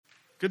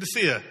Good to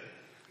see you.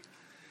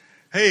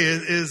 Hey,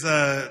 it is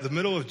the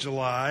middle of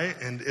July,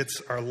 and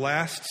it's our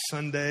last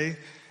Sunday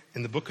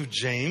in the book of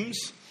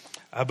James.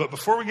 But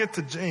before we get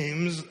to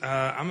James,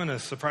 I'm going to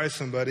surprise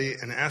somebody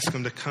and ask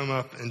them to come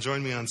up and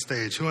join me on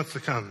stage. Who wants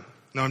to come?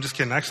 No, I'm just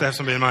kidding. I actually have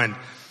somebody in mind.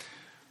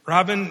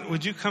 Robin,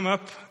 would you come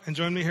up and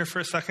join me here for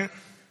a second?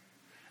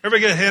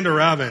 Everybody get a hand to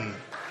Robin.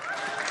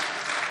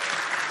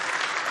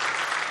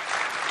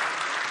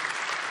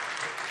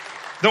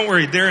 Don't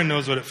worry, Darren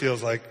knows what it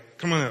feels like.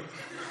 Come on up.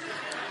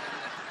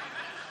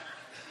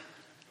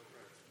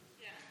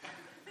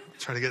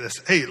 Try to get this.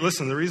 Hey,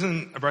 listen, the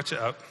reason I brought you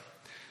up,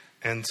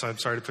 and so I'm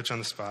sorry to put you on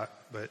the spot,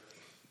 but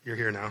you're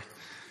here now.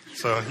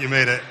 So you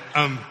made it.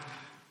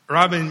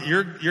 Robin,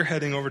 you're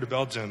heading over to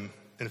Belgium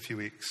in a few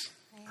weeks,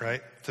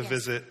 right? To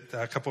visit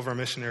a couple of our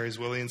missionaries,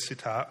 Willie and Sue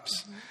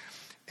Tops.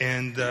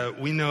 Mm-hmm. And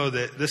we know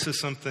that this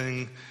is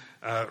something,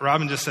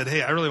 Robin just said,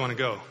 hey, I really want to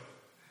go.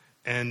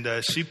 And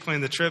she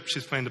planned the trip.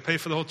 She's planning to pay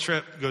for the whole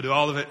trip, go do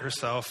all of it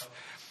herself.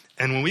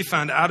 And when we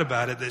found out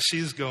about it, that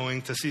she's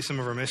going to see some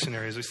of our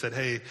missionaries, we said,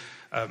 hey,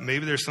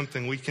 maybe there's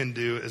something we can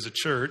do as a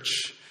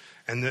church,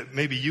 and that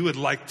maybe you would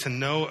like to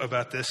know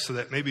about this so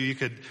that maybe you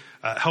could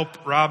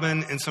help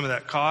Robin in some of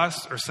that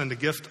cost or send a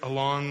gift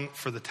along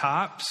for the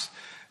Tops.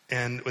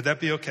 And would that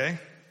be okay?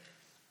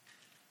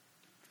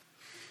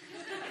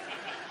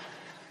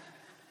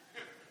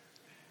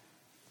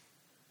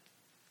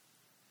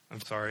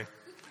 I'm sorry.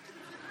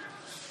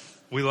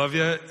 We love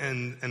you,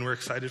 and we're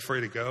excited for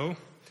you to go.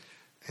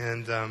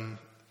 And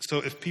so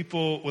if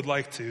people would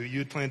like to,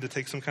 you'd plan to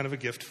take some kind of a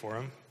gift for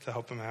them to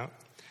help them out.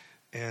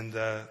 And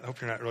I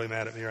hope you're not really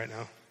mad at me right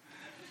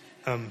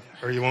now.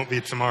 Or you won't be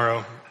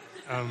tomorrow.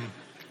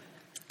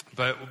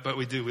 But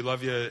we do. We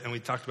love you, and we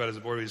talked about it as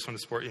a board. We just want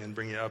to support you and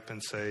bring you up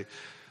and say,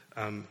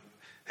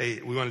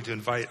 hey, we wanted to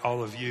invite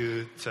all of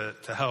you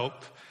to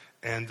help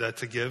and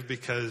to give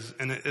because,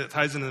 and it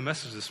ties into the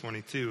message this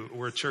morning too.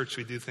 We're a church.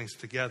 We do things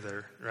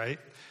together, right?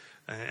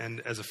 And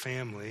as a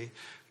family.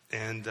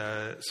 And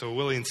so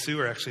Willie and Sue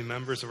are actually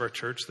members of our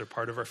church. They're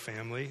part of our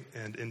family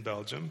and in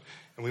Belgium.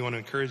 And we want to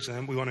encourage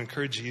them. We want to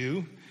encourage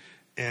you.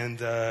 And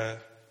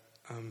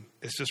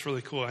it's just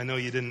really cool. I know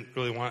you didn't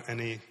really want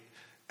any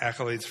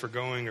accolades for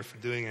going or for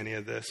doing any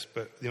of this.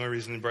 But the only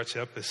reason we brought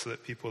you up is so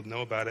that people would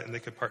know about it and they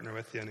could partner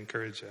with you and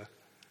encourage you.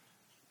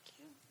 Thank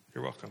you.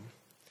 You're welcome.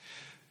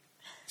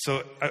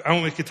 So I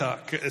won't make you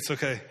talk. It's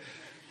okay.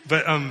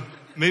 But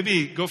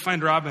maybe go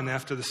find Robin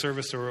after the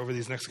service or over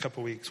these next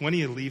couple weeks. When are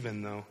you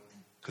leaving, though?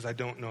 Because I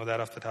don't know that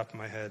off the top of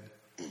my head.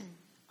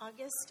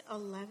 August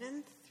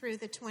 11th through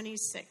the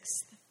 26th.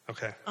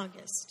 Okay.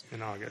 August.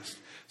 In August.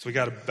 So we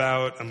got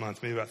about a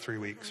month, maybe about 3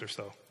 weeks or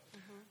so.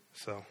 Mm-hmm.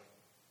 So,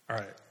 all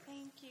right.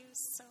 Thank you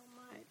so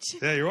much.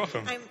 Yeah, you're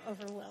welcome. I'm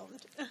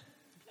overwhelmed.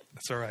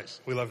 That's all right.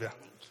 We love you.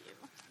 Thank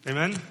you.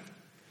 Amen?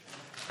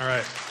 All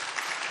right.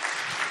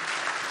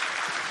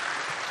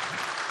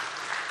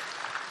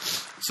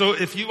 So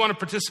if you want to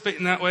participate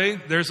in that way,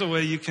 there's a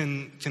way you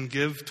can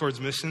give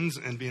towards missions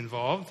and be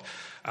involved.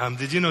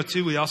 Did you know,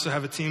 too, we also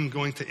have a team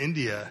going to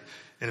India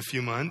in a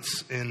few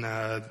months. And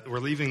we're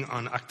leaving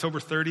on October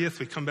 30th.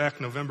 We come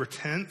back November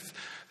 10th.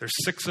 There's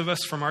 6 of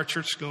us from our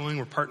church going.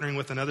 We're partnering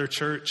with another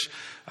church,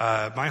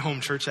 my home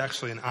church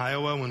actually in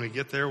Iowa. When we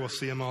get there, we'll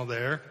see them all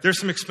there. There's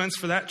some expense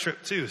for that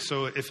trip, too.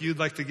 So if you'd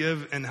like to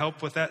give and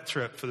help with that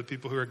trip for the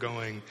people who are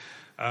going,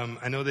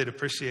 I know they'd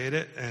appreciate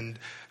it, and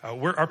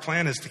our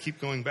plan is to keep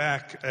going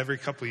back every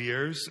couple of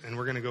years, and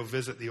we're going to go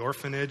visit the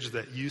orphanage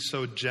that you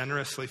so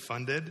generously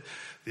funded,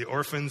 the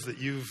orphans that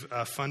you've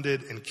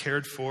funded and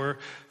cared for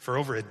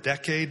over a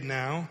decade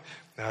now.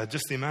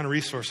 Just the amount of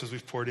resources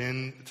we've poured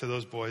into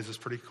those boys is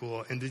pretty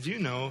cool. And did you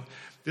know,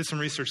 did some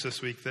research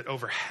this week, that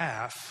over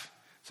half,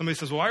 somebody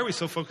says, well, why are we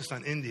so focused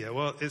on India?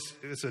 Well,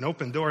 it's an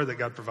open door that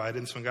God provided,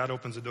 and so when God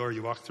opens a door,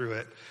 you walk through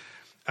it.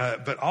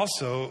 But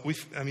also,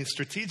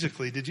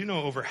 strategically, did you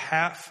know over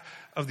half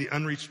of the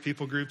unreached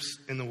people groups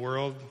in the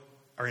world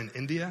are in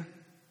India?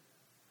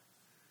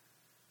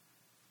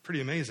 Pretty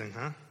amazing,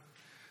 huh?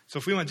 So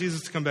if we want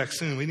Jesus to come back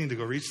soon, we need to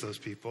go reach those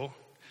people.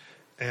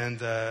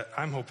 And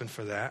I'm hoping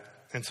for that.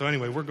 And so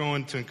anyway, we're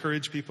going to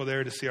encourage people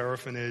there to see our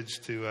orphanage,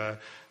 to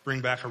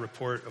bring back a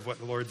report of what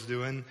the Lord's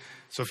doing.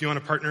 So if you want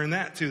to partner in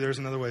that too, there's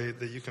another way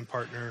that you can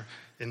partner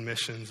in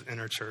missions in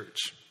our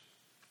church.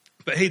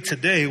 But hey,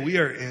 today we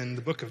are in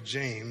the book of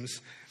James,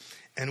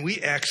 and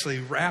we actually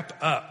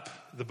wrap up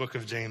the book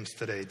of James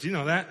today. Do you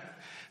know that?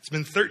 It's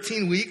been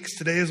 13 weeks.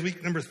 Today is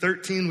week number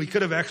 13. We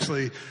could have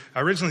actually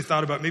originally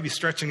thought about maybe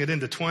stretching it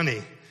into 20,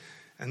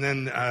 and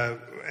then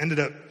ended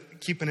up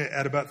keeping it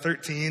at about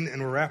 13, and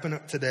we're wrapping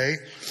up today.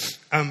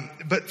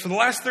 But for the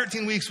last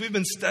 13 weeks, we've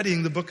been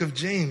studying the book of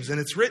James, and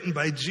it's written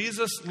by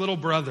Jesus' little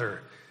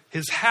brother,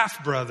 his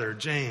half-brother,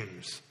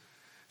 James.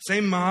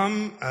 Same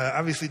mom.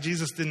 Obviously,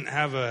 Jesus didn't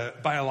have a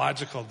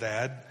biological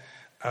dad,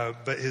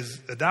 but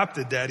his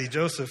adopted daddy,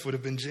 Joseph, would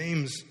have been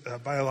James'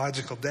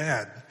 biological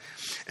dad.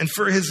 And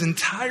for his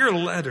entire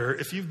letter,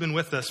 if you've been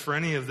with us for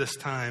any of this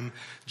time,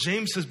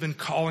 James has been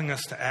calling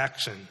us to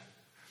action.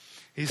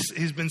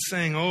 He's been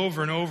saying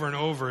over and over and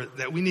over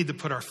that we need to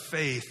put our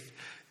faith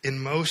in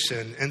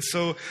motion. And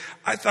so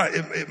I thought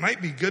it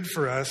might be good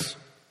for us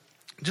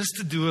just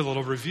to do a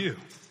little review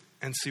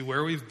and see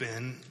where we've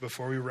been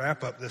before we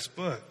wrap up this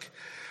book.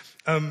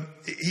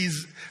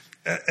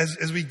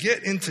 As we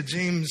get into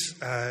James,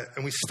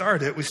 and we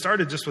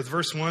started just with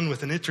verse 1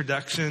 with an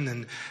introduction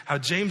and how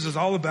James is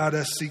all about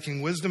us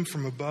seeking wisdom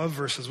from above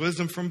versus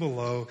wisdom from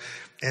below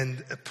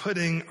and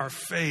putting our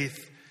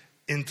faith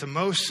into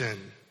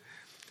motion.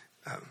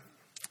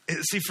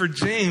 See, for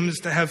James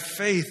to have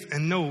faith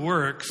and no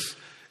works,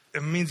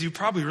 it means you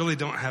probably really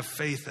don't have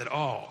faith at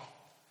all.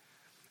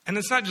 And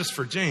it's not just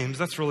for James,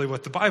 that's really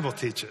what the Bible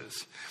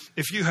teaches.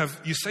 If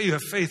you say you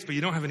have faith, but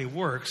you don't have any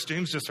works,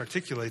 James just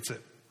articulates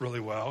it really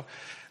well,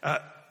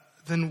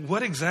 then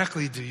what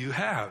exactly do you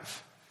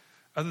have?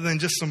 Other than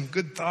just some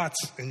good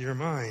thoughts in your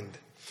mind.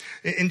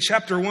 In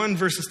chapter 1,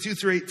 verses 2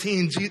 through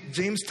 18,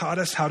 James taught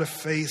us how to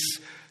face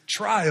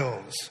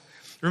trials.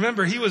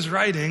 Remember, he was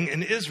writing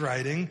and is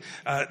writing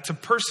to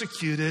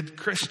persecuted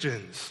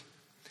Christians.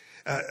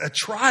 A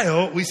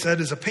trial, we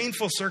said, is a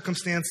painful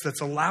circumstance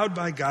that's allowed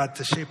by God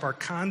to shape our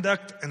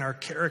conduct and our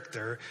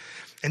character.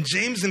 And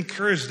James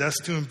encouraged us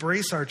to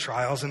embrace our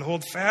trials and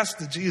hold fast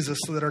to Jesus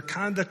so that our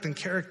conduct and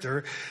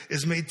character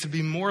is made to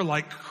be more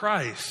like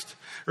Christ.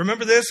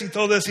 Remember this? He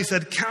told us, he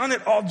said, "Count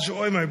it all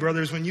joy, my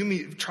brothers, when you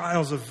meet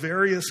trials of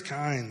various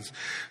kinds.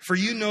 For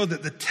you know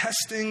that the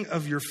testing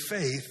of your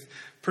faith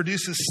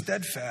produces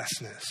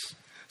steadfastness.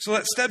 So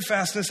let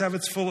steadfastness have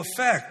its full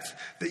effect,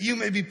 that you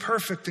may be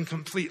perfect and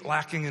complete,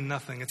 lacking in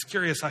nothing." It's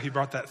curious how he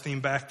brought that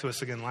theme back to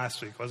us again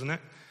last week, wasn't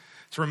it?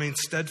 To remain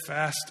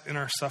steadfast in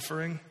our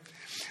suffering.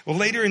 Well,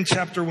 later in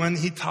chapter 1,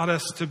 he taught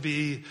us to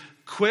be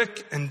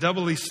quick and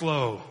doubly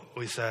slow,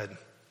 we said.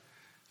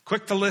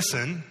 Quick to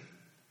listen,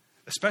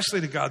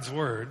 especially to God's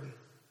word,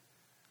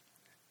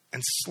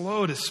 and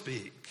slow to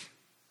speak.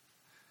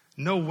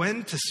 Know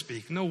when to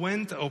speak, know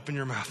when to open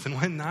your mouth and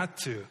when not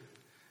to.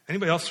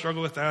 Anybody else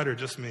struggle with that or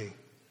just me?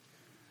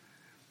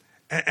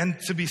 And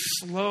to be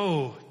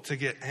slow to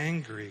get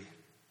angry.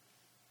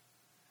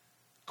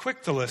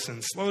 Quick to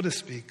listen, slow to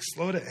speak,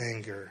 slow to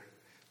anger.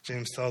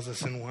 James tells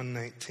us in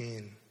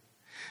 1:19.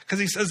 Because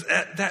he says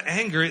that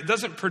anger, it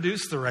doesn't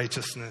produce the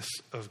righteousness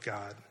of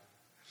God.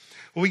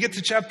 Well, we get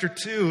to chapter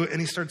 2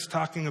 and he starts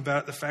talking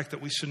about the fact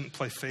that we shouldn't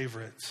play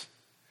favorites.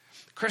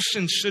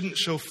 Christians shouldn't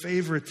show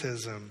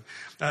favoritism,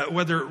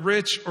 whether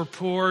rich or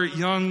poor,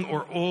 young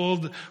or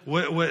old,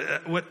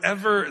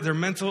 whatever their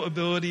mental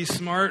ability,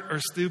 smart or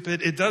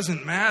stupid, it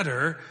doesn't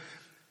matter.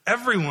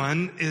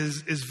 Everyone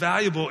is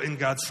valuable in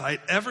God's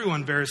sight.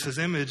 Everyone bears his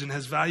image and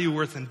has value,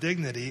 worth, and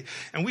dignity.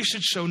 And we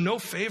should show no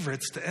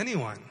favorites to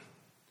anyone.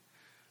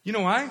 You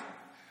know why?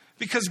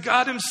 Because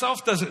God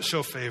himself doesn't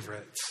show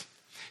favorites.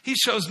 He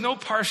shows no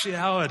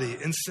partiality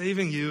in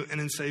saving you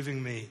and in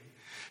saving me.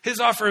 His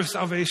offer of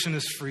salvation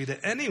is free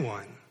to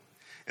anyone.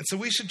 And so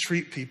we should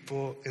treat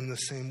people in the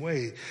same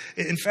way.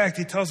 In fact,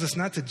 he tells us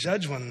not to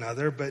judge one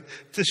another, but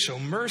to show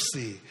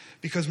mercy,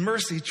 because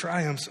mercy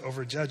triumphs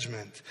over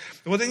judgment.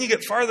 Well, then you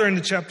get farther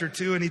into chapter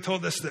 2, and he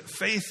told us that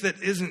faith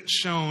that isn't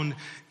shown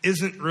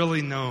isn't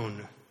really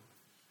known.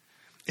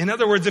 In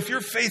other words, if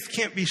your faith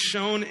can't be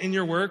shown in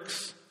your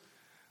works,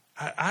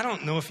 I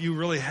don't know if you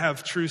really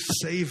have true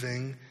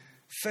saving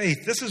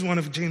faith. This is one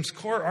of James'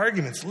 core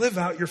arguments. Live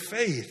out your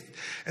faith.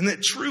 And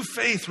that true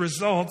faith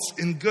results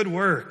in good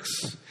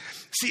works.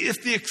 See,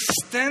 if the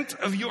extent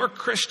of your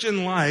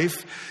Christian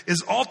life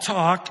is all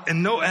talk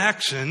and no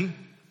action,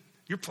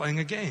 you're playing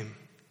a game.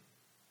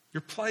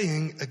 You're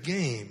playing a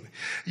game.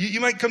 You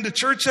might come to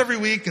church every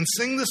week and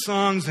sing the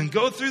songs and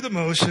go through the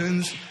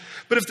motions,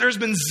 but if there's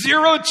been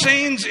zero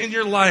change in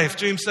your life,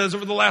 James says,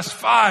 over the last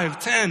 5,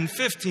 10,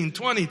 15,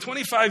 20,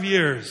 25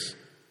 years,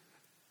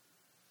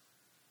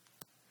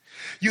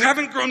 you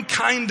haven't grown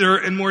kinder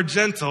and more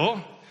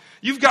gentle.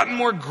 You've gotten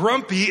more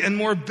grumpy and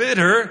more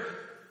bitter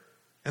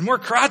and more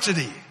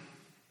crotchety.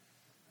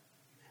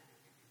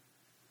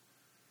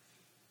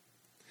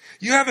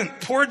 You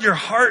haven't poured your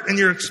heart and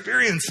your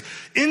experience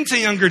into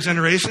younger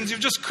generations. You've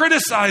just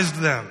criticized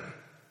them.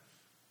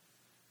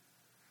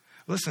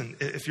 Listen,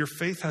 if your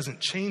faith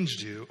hasn't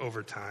changed you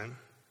over time,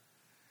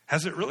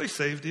 has it really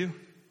saved you?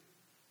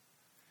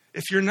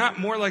 If you're not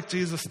more like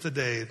Jesus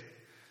today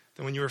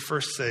than when you were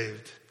first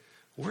saved,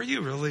 were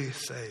you really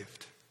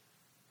saved?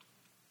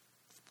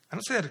 I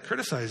don't say that to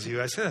criticize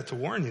you. I say that to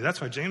warn you.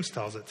 That's why James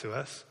tells it to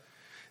us.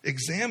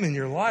 Examine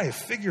your life.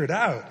 Figure it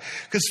out.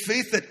 Because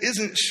faith that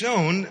isn't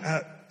shown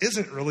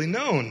isn't really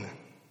known.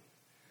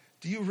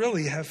 Do you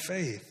really have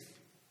faith?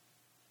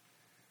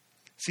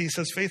 See, he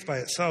says faith by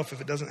itself,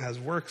 if it doesn't have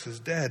works, is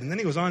dead. And then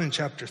he goes on in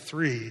chapter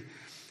 3,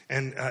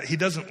 and he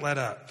doesn't let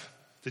up.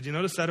 Did you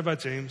notice that about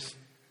James?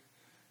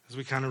 As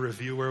we kind of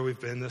review where we've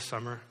been this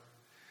summer.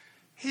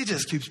 He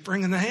just keeps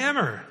bringing the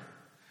hammer.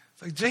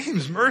 It's like,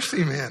 James,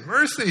 mercy, man,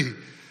 mercy.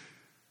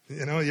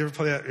 You know, you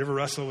ever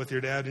wrestle with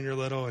your dad when you're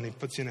little and he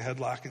puts you in a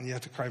headlock and you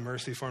have to cry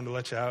mercy for him to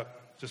let you out?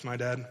 Just my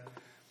dad.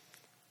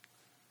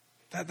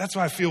 That's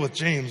how I feel with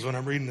James when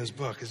I'm reading this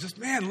book. It's just,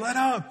 man, let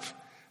up.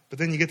 But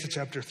then you get to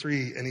chapter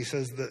 3 and he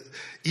says that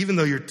even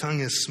though your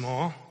tongue is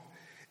small,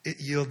 it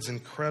yields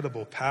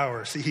incredible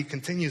power. See, he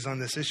continues on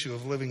this issue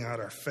of living out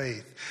our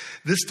faith.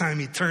 This time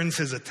he turns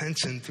his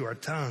attention to our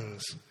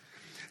tongues.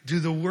 Do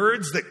the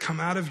words that come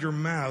out of your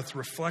mouth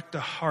reflect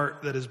a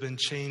heart that has been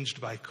changed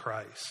by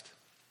Christ?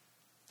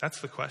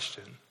 That's the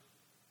question.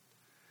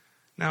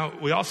 Now,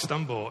 we all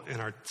stumble in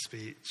our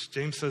speech.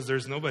 James says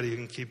there's anybody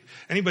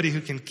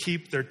who can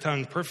keep their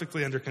tongue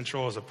perfectly under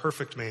control is a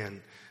perfect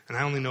man. And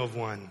I only know of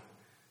one.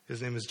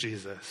 His name is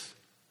Jesus.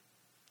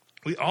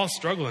 We all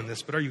struggle in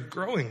this, but are you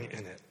growing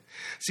in it?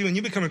 See, when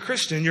you become a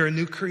Christian, you're a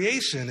new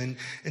creation.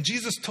 And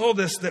Jesus told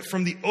us that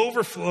from the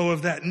overflow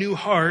of that new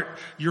heart,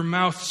 your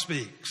mouth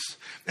speaks.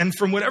 And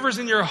from whatever's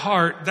in your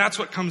heart, that's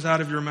what comes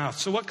out of your mouth.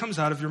 So what comes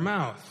out of your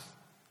mouth?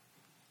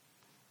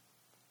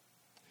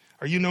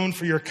 Are you known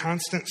for your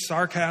constant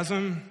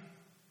sarcasm?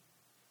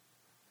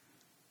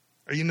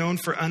 Are you known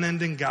for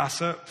unending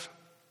gossip?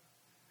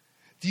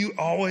 Do you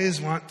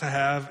always want to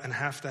have and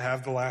have to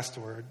have the last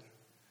word?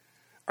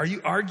 Are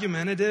you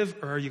argumentative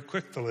or are you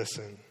quick to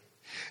listen?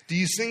 Do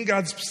you sing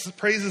God's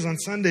praises on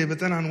Sunday, but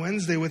then on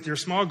Wednesday with your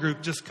small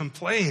group just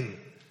complain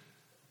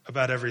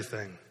about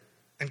everything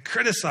and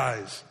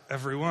criticize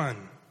everyone?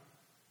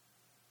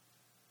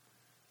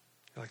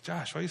 You're like,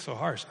 Josh, why are you so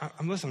harsh?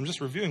 I'm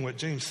just reviewing what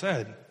James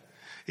said.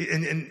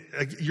 And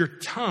your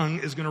tongue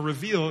is going to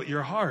reveal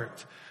your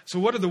heart. So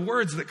what are the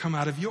words that come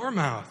out of your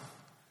mouth?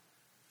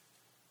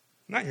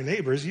 Not your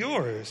neighbor's,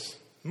 yours,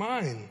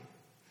 mine.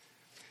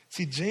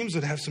 See, James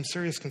would have some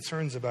serious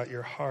concerns about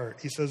your heart.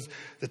 He says,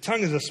 the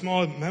tongue is a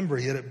small member,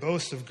 yet it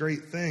boasts of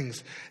great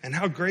things. And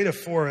how great a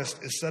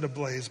forest is set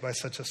ablaze by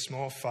such a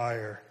small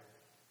fire.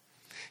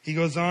 He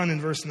goes on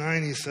in verse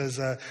 9, he says,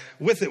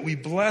 with it we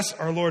bless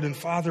our Lord and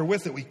Father.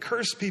 With it we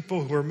curse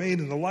people who are made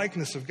in the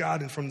likeness of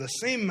God. And from the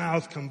same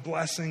mouth come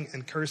blessing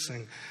and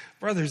cursing.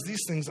 Brothers,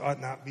 these things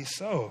ought not be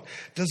so.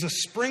 Does a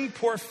spring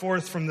pour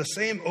forth from the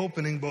same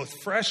opening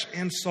both fresh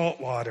and salt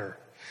water?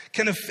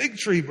 Can a fig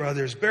tree,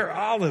 brothers, bear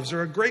olives,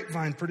 or a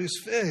grapevine produce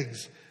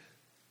figs?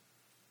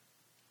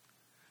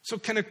 So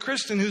can a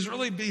Christian who's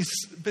really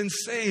been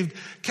saved,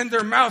 can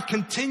their mouth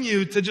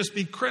continue to just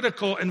be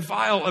critical and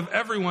vile of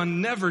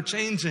everyone, never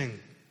changing?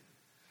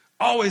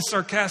 Always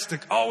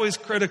sarcastic, always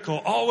critical,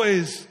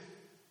 always.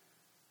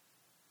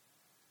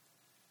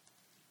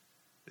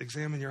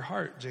 Examine your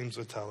heart, James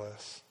would tell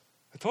us.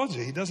 I told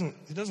you, he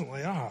doesn't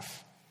lay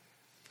off.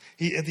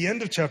 At the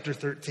end of chapter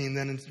 13,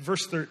 then in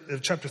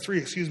chapter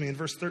 3, in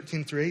verse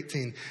 13 through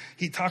 18,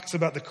 he talks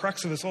about the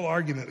crux of his whole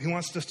argument. He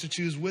wants us to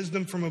choose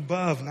wisdom from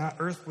above, not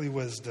earthly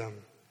wisdom.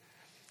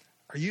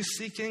 Are you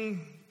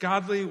seeking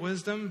godly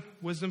wisdom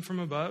from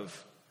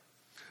above?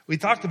 We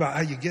talked about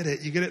how you get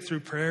it. You get it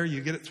through prayer.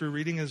 You get it through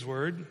reading his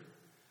word.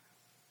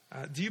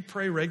 Do you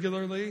pray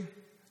regularly?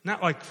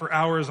 Not like for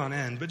hours on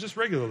end, but just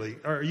regularly.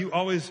 Are you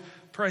always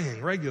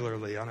praying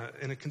regularly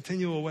in a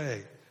continual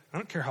way? I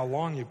don't care how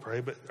long you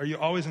pray, but are you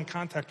always in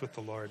contact with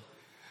the Lord?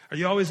 Are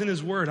you always in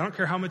his word? I don't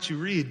care how much you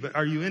read, but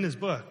are you in his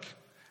book?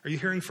 Are you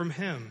hearing from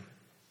him?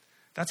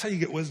 That's how you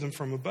get wisdom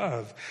from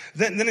above.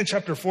 Then in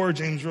chapter 4,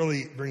 James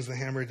really brings the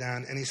hammer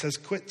down, and he says,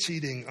 quit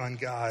cheating on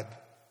God.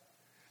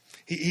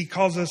 He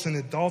calls us an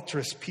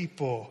adulterous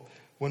people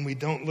when we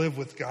don't live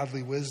with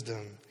godly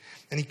wisdom.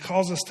 And he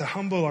calls us to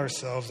humble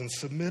ourselves and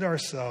submit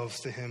ourselves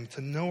to him,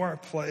 to know our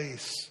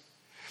place.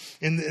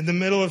 In the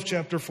middle of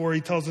chapter 4,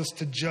 he tells us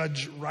to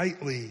judge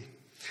rightly,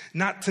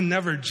 not to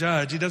never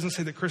judge. He doesn't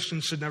say that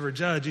Christians should never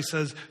judge. He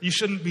says you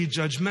shouldn't be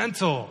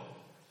judgmental.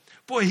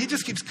 Boy, he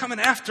just keeps coming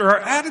after our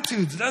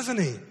attitudes, doesn't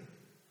he?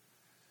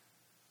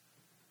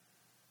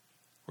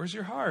 Where's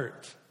your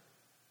heart?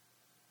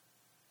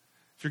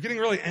 If you're getting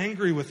really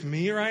angry with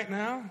me right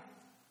now,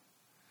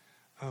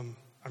 I'm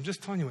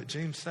just telling you what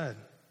James said.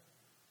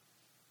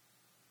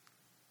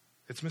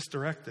 It's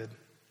misdirected.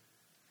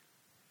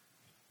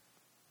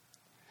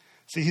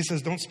 See, he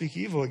says, don't speak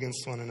evil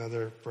against one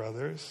another,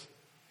 brothers.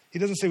 He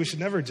doesn't say we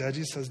should never judge.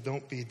 He says,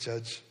 don't be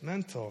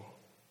judgmental.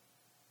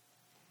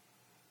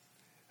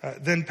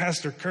 Then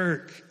Pastor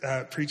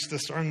Kirk preached a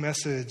strong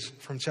message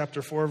from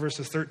chapter 4,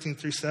 verses 13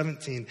 through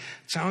 17,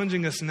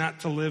 challenging us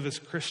not to live as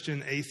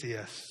Christian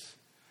atheists.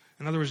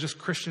 In other words, just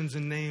Christians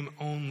in name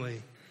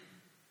only.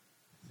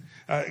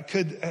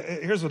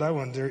 Here's what I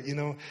wonder.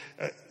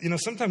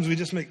 Sometimes we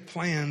just make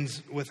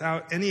plans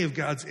without any of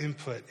God's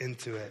input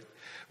into it.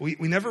 We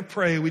never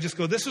pray. We just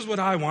go, this is what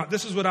I want.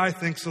 This is what I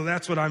think, so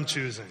that's what I'm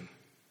choosing.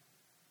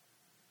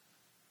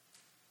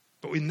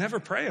 But we never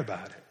pray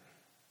about it.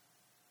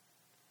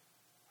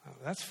 Oh,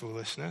 that's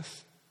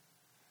foolishness.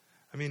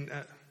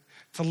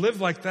 To live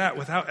like that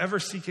without ever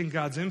seeking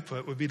God's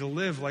input would be to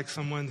live like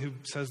someone who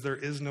says there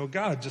is no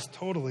God, just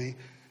totally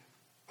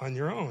on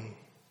your own.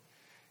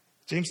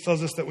 James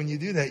tells us that when you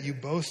do that, you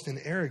boast in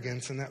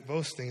arrogance, and that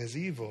boasting is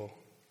evil.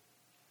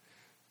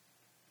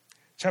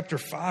 Chapter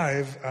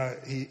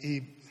 5,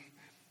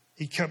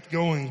 he kept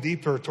going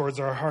deeper towards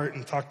our heart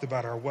and talked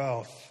about our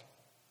wealth.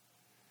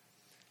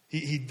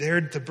 He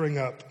dared to bring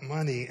up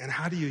money and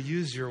how do you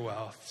use your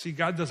wealth. See,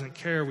 God doesn't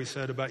care, we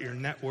said, about your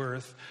net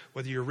worth,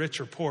 whether you're rich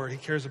or poor. He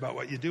cares about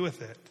what you do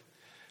with it.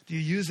 Do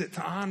you use it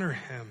to honor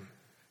him?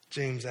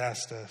 James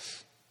asked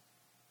us.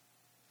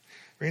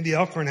 Randy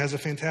Alcorn has a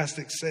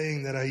fantastic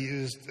saying that I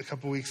used a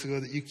couple weeks ago,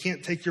 that you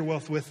can't take your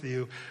wealth with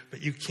you,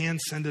 but you can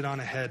send it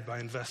on ahead by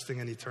investing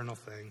in eternal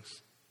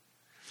things.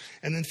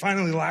 And then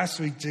finally, last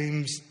week,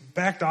 James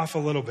backed off a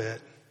little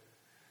bit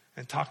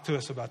and talked to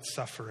us about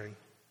suffering.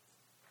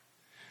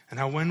 And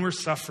how when we're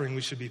suffering, we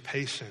should be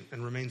patient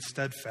and remain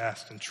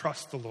steadfast and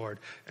trust the Lord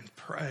and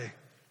pray.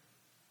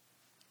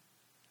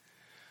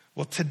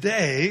 Well,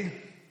 today,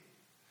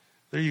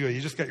 there you go.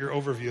 You just got your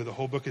overview of the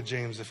whole book of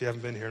James if you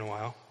haven't been here in a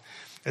while.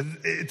 And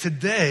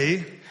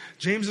today,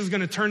 James is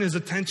going to turn his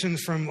attention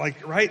from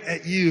like right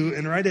at you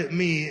and right at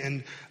me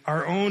and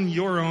our own,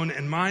 your own,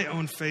 and my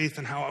own faith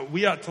and how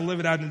we ought to live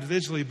it out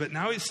individually. But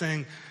now he's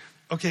saying,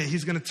 okay,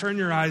 he's going to turn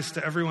your eyes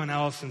to everyone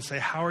else and say,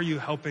 how are you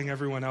helping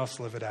everyone else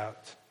live it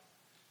out?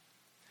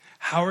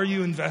 How are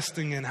you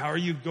investing in? How are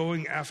you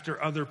going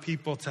after other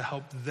people to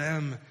help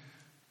them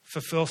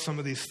fulfill some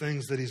of these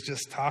things that he's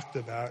just talked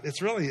about?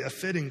 It's really a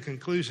fitting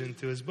conclusion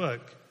to his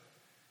book.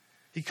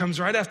 He comes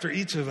right after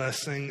each of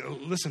us saying,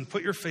 listen,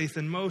 put your faith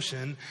in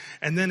motion.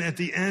 And then at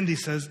the end he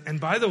says, and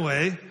by the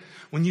way,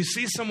 when you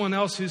see someone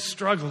else who's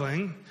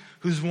struggling,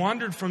 who's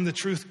wandered from the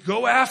truth,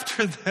 go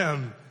after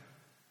them.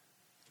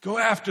 Go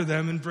after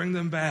them and bring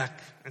them back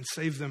and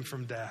save them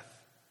from death.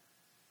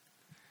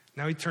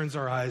 Now he turns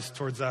our eyes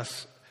towards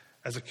us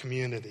as a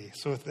community.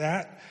 So with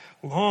that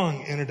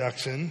long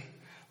introduction,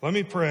 let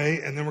me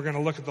pray, and then we're going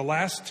to look at the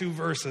last two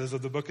verses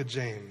of the book of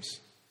James.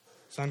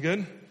 Sound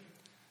good?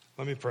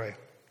 Let me pray.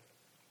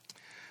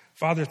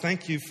 Father,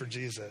 thank you for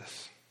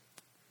Jesus,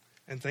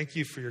 and thank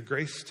you for your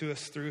grace to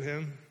us through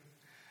him.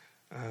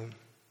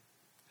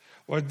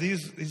 Lord,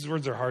 these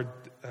words are hard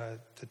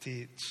to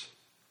teach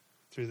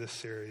through this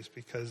series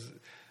because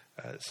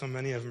so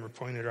many of them are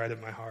pointed right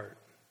at my heart,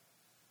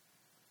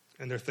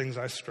 and they're things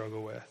I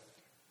struggle with.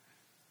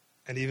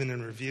 And even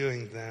in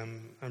reviewing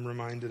them, I'm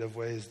reminded of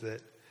ways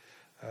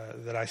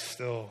that I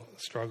still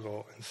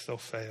struggle and still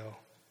fail.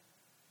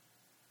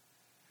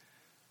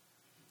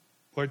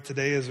 Lord,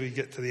 today as we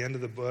get to the end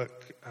of the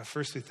book,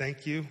 first we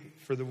thank you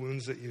for the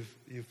wounds that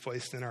you've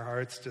placed in our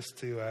hearts just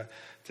to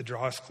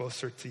draw us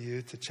closer to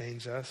you, to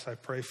change us. I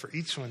pray for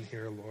each one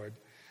here, Lord,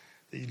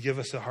 that you'd give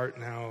us a heart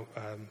now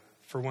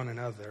for one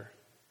another.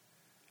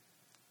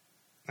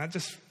 Not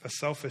just a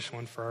selfish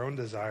one for our own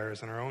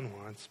desires and our own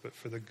wants, but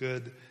for the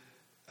good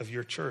of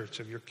your church,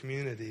 of your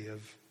community,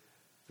 of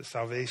the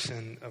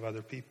salvation of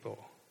other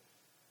people.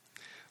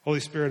 Holy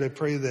Spirit, I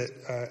pray that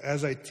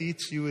as I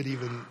teach, you would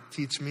even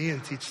teach me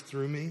and teach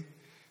through me,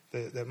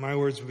 that my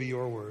words would be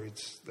your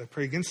words. I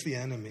pray against the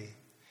enemy.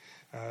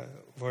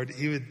 Lord,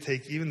 he would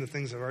take even the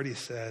things I've already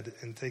said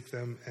and take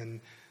them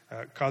and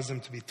cause them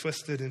to be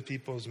twisted in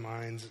people's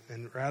minds.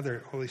 And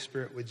rather, Holy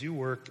Spirit, would you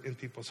work in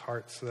people's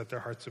hearts so that their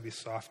hearts would be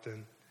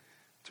softened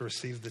to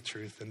receive the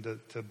truth and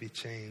to be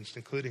changed,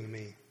 including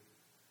me.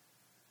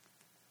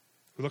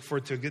 We look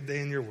forward to a good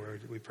day in your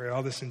word. We pray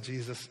all this in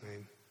Jesus'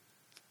 name.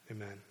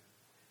 Amen.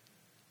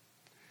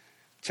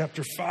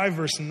 Chapter 5,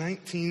 verse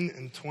 19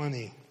 and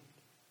 20.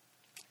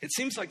 It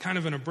seems like kind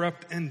of an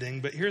abrupt ending,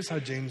 but here's how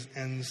James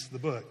ends the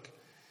book,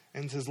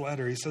 ends his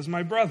letter. He says,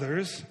 my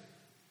brothers,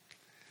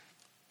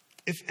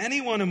 if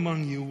anyone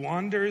among you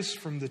wanders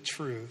from the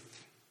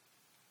truth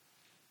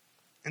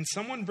and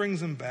someone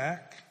brings him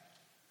back,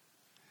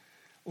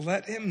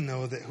 let him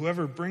know that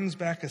whoever brings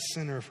back a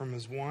sinner from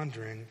his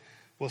wandering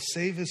will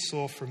save his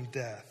soul from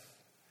death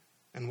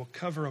and will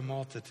cover a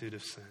multitude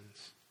of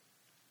sins.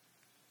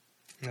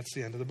 And that's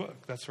the end of the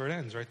book. That's where it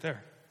ends, right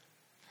there.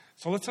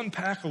 So let's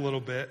unpack a little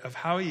bit of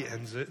how he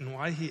ends it and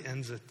why he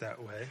ends it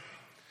that way.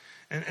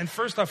 And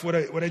first off, what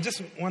I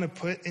just want to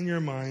put in your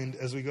mind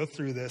as we go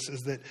through this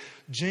is that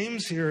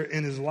James here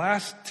in his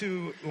last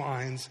two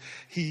lines,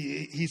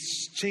 he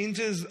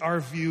changes our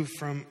view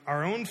from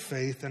our own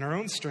faith and our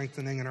own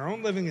strengthening and our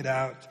own living it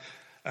out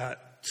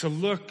to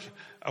look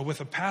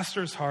with a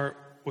pastor's heart,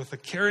 with a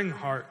caring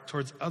heart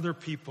towards other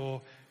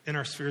people in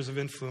our spheres of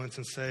influence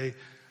and say,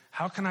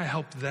 how can I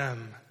help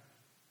them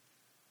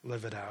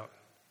live it out?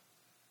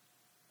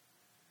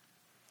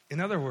 In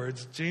other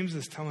words, James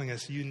is telling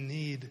us you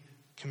need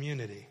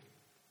community.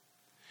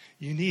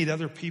 You need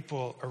other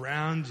people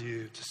around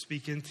you to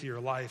speak into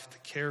your life, to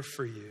care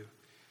for you.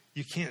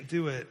 You can't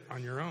do it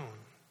on your own.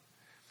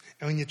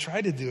 And when you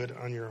try to do it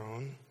on your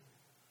own,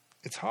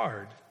 it's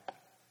hard.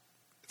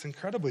 It's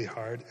incredibly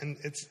hard, and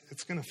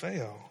it's going to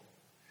fail.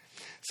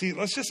 See,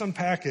 let's just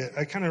unpack it.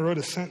 I kind of wrote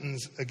a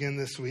sentence again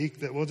this week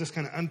that we'll just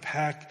kind of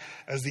unpack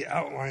as the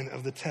outline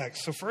of the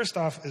text. So first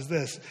off is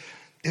this.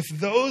 If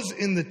those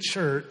in the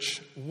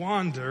church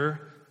wander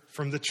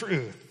from the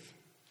truth,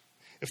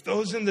 if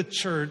those in the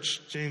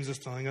church, James is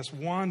telling us,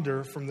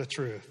 wander from the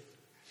truth.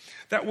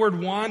 That word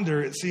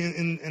wander, see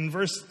in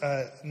verse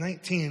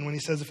 19, when he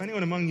says, if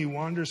anyone among you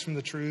wanders from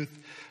the truth,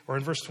 or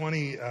in verse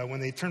 20,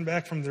 when they turn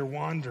back from their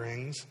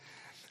wanderings,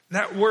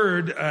 that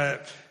word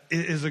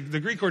the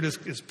Greek word is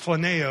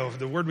planeo,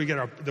 the word we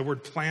get the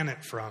word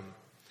planet from.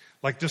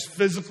 Like just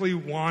physically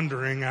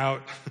wandering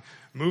out,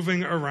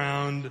 moving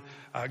around,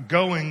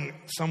 going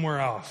somewhere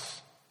else.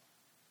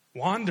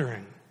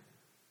 Wandering.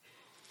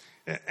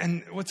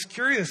 And what's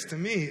curious to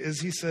me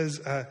is he says,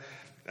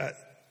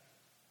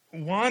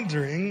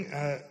 wandering,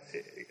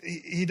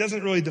 he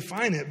doesn't really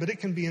define it, but it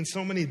can be in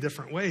so many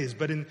different ways.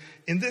 But in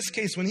this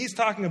case, when he's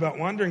talking about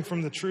wandering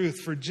from the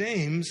truth, for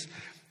James,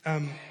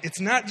 it's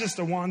not just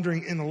a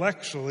wandering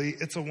intellectually,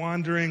 it's a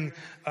wandering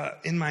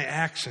in my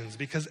actions,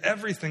 because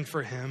everything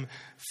for him,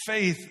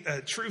 faith,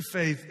 true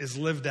faith, is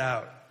lived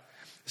out.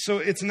 So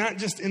it's not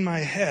just in my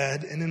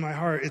head and in my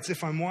heart, it's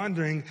if I'm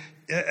wandering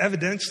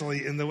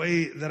evidentially in the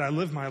way that I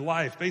live my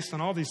life, based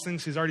on all these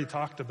things he's already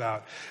talked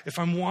about. If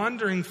I'm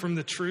wandering from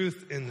the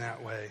truth in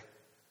that way.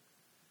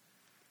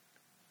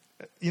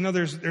 You know,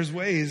 there's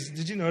ways.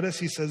 Did you notice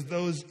he says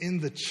those in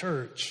the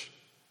church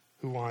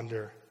who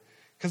wander?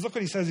 Because look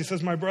what he says. He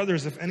says, my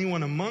brothers, if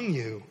anyone among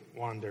you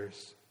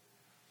wanders.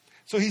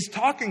 So he's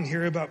talking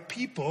here about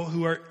people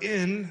who are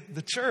in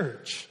the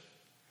church.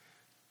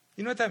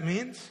 You know what that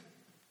means?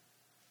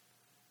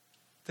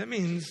 That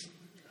means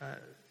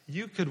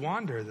you could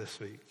wander this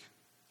week.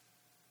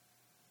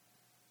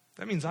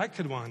 That means I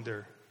could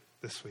wander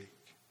this week.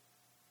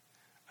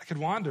 I could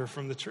wander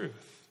from the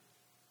truth.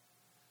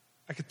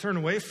 I could turn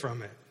away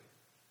from it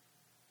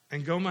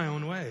and go my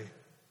own way.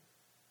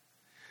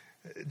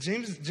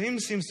 James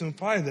seems to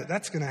imply that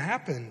that's going to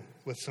happen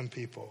with some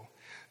people.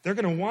 They're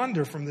going to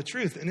wander from the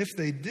truth. And if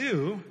they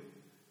do,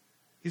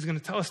 he's going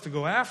to tell us to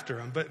go after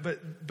them. But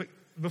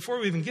before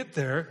we even get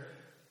there,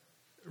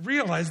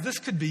 realize this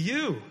could be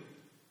you.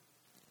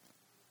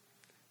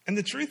 And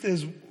the truth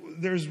is,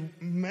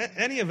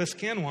 any of us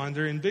can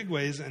wander in big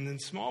ways and in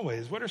small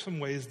ways. What are some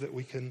ways that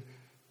we can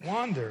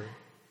wander?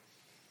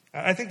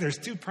 I think there's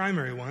two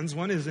primary ones.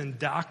 One is in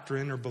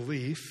doctrine or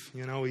belief.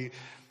 You know,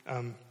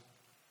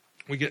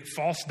 we get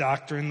false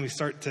doctrine. We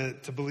start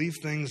to believe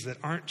things that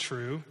aren't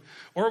true.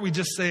 Or we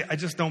just say, I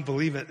just don't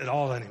believe it at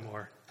all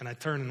anymore. And I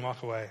turn and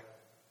walk away.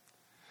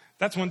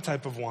 That's one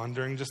type of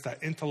wandering, just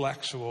that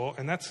intellectual.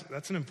 And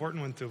that's an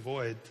important one to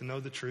avoid, to know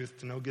the truth,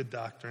 to know good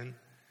doctrine.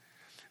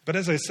 But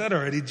as I said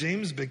already,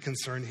 James' big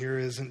concern here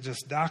isn't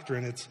just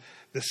doctrine. It's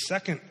the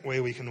second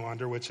way we can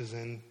wander, which is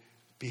in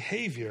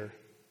behavior.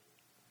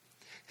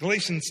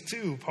 Galatians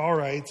 2, Paul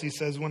writes, he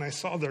says, when I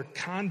saw their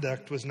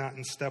conduct was not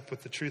in step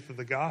with the truth of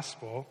the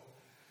gospel,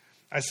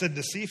 I said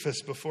to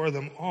Cephas before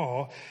them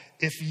all,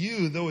 if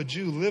you, though a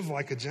Jew, live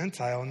like a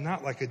Gentile,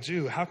 not like a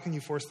Jew, how can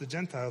you force the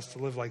Gentiles to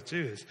live like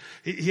Jews?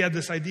 He had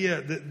this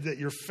idea that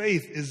your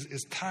faith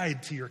is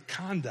tied to your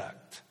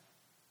conduct.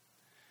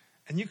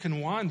 And you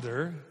can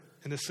wander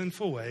in a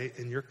sinful way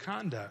in your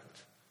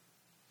conduct.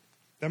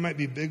 That might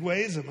be big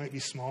ways, it might be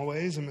small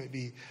ways, it might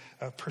be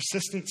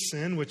persistent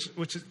sin, which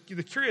is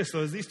the curious though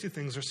is these two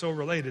things are so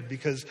related,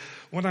 because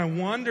when I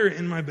wander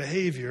in my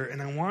behavior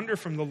and I wander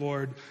from the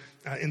Lord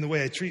in the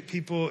way I treat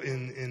people,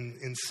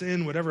 in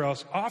sin, whatever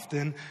else,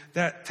 often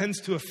that tends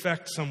to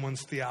affect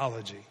someone's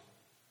theology.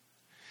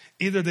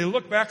 Either they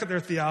look back at their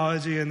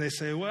theology and they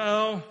say,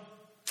 well,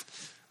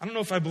 I don't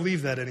know if I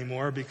believe that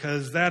anymore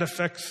because that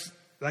affects,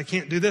 I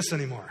can't do this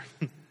anymore.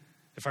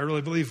 If I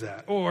really believe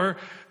that. Or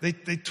they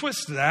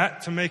twist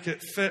that to make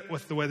it fit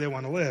with the way they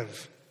want to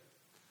live.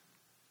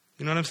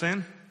 You know what I'm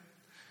saying?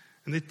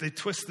 And they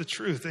twist the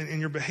truth, and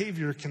your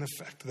behavior can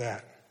affect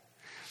that.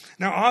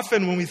 Now,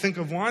 often when we think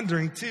of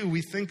wandering, too,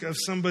 we think of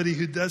somebody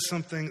who does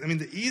something. I mean,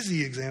 the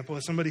easy example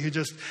is somebody who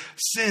just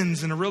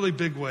sins in a really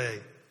big way.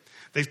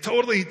 They've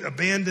totally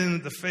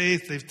abandoned the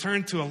faith. They've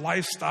turned to a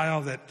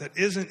lifestyle that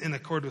isn't in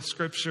accord with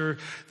Scripture.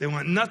 They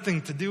want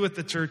nothing to do with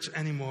the church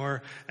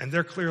anymore, and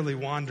they're clearly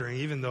wandering,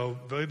 even though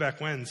way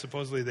back when,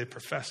 supposedly, they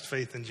professed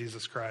faith in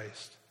Jesus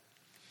Christ.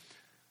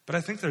 But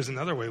I think there's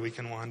another way we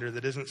can wander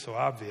that isn't so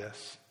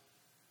obvious.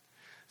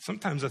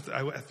 Sometimes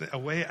a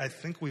way I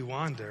think we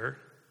wander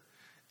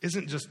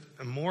isn't just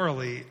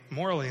morally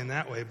in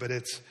that way, but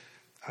it's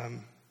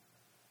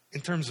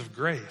in terms of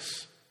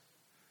grace.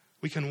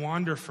 We can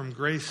wander from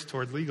grace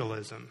toward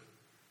legalism.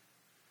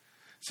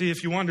 See,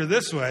 if you wander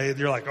this way,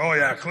 you're like, oh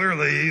yeah,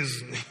 clearly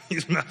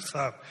he's messed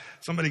up.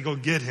 Somebody go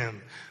get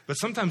him. But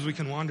sometimes we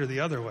can wander the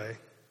other way.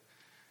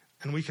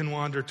 And we can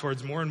wander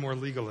towards more and more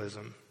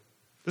legalism.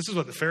 This is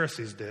what the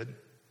Pharisees did.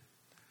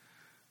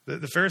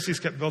 The Pharisees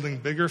kept building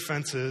bigger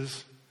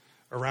fences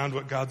around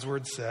what God's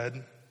word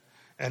said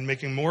and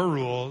making more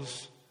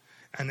rules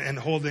and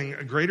holding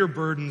greater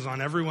burdens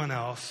on everyone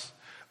else.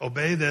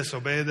 Obey this,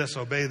 obey this,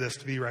 obey this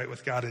to be right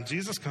with God. And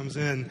Jesus comes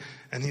in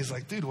and he's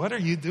like, dude, what are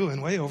you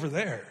doing way over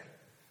there?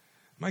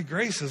 My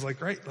grace is like,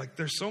 right, like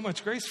there's so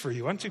much grace for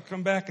you. Why don't you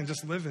come back and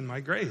just live in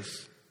my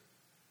grace?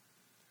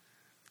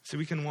 See,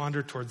 we can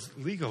wander towards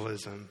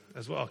legalism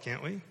as well,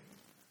 can't we?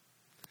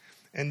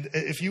 And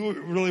if you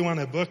really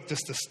want a book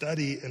just to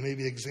study and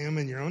maybe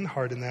examine your own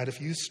heart in that, if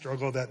you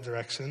struggle that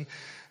direction,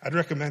 I'd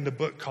recommend a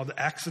book called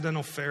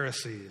Accidental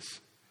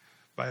Pharisees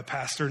by a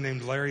pastor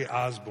named Larry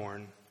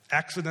Osborne.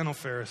 Accidental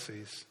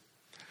Pharisees.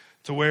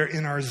 To where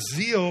in our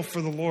zeal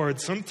for the Lord,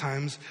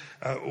 sometimes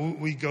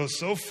we go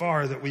so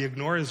far that we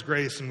ignore his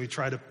grace and we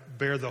try to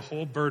bear the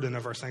whole burden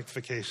of our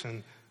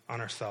sanctification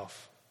on ourselves.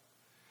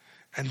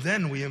 And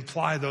then we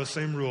imply those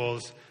same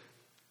rules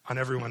on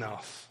everyone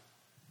else.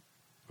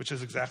 which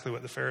is exactly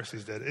what the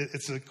Pharisees did.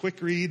 It's a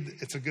quick read.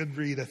 It's a good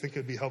read. I think it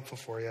would be helpful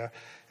for you.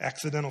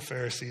 Accidental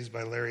Pharisees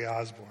by Larry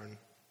Osborne.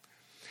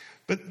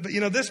 But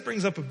this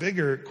brings up a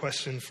bigger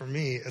question for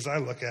me as I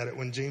look at it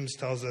when James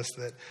tells us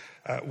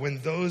that when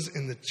those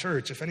in the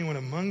church, if anyone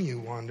among you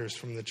wanders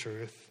from the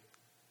truth,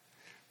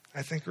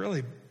 I think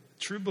really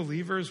true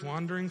believers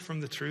wandering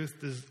from the truth,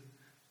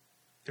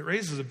 it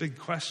raises a big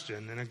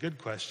question and a good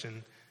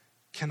question.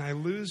 Can I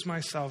lose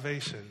my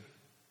salvation?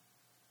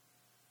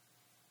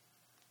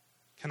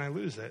 Can I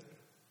lose it?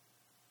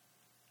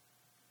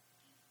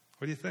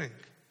 What do you think?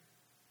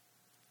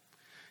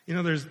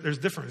 There's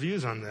different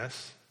views on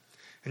this,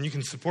 and you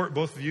can support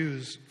both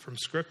views from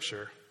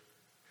Scripture.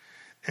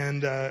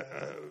 And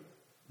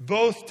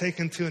both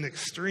taken to an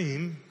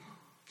extreme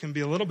can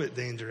be a little bit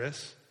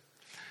dangerous,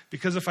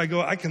 because if I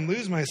can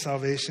lose my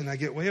salvation, I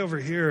get way over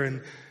here,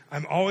 and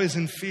I'm always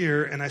in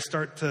fear, and I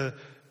start to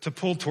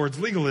pull towards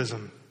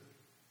legalism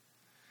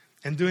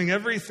and doing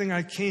everything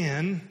I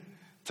can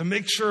to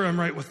make sure I'm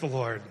right with the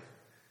Lord.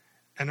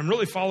 And I'm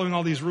really following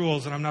all these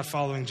rules, and I'm not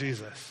following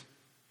Jesus.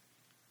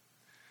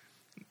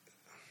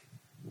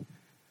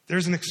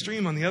 There's an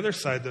extreme on the other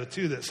side, though,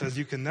 too, that says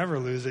you can never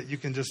lose it. You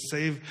can just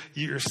save.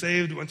 You're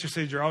saved. Once you're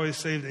saved, you're always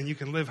saved, and you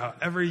can live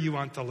however you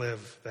want to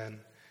live then.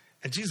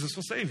 And Jesus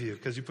will save you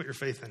because you put your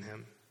faith in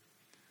him.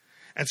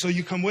 And so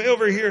you come way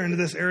over here into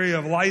this area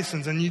of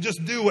license, and you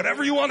just do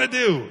whatever you want to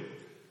do.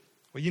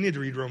 Well, you need to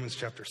read Romans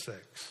chapter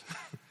 6.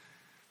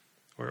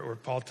 Where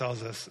Paul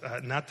tells us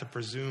not to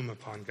presume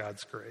upon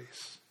God's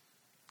grace.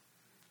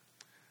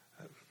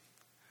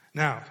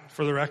 Now,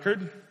 for the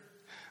record,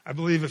 I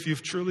believe if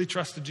you've truly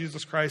trusted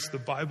Jesus Christ, the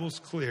Bible's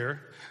clear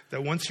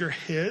that once you're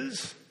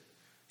his,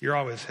 you're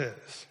always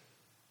his.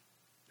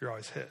 You're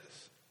always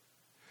his.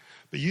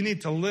 But you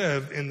need to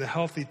live in the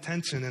healthy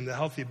tension and the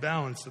healthy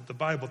balance that the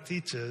Bible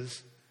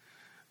teaches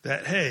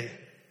that, hey,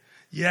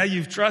 yeah,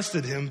 you've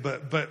trusted him,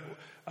 but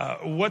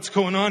what's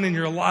going on in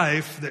your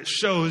life that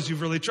shows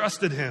you've really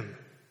trusted him?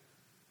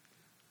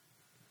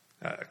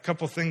 A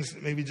couple things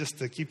maybe just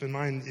to keep in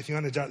mind. If you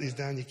want to jot these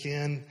down, you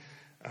can.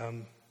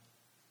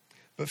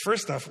 But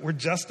first off, we're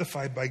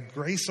justified by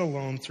grace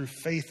alone through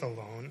faith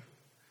alone,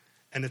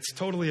 and it's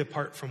totally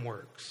apart from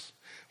works.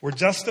 We're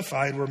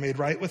justified, we're made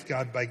right with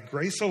God by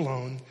grace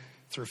alone,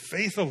 through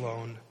faith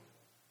alone.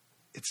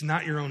 It's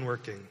not your own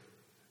working.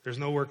 There's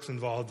no works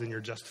involved in your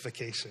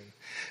justification.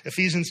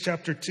 Ephesians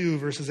chapter 2,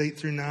 verses 8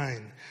 through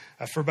 9.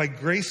 For by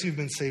grace you've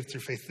been saved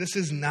through faith. This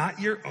is not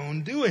your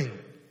own doing.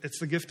 It's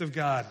the gift of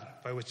God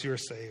by which you are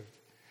saved.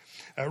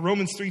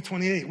 Romans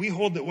 3:28, we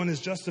hold that one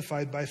is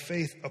justified by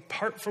faith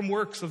apart from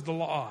works of the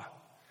law.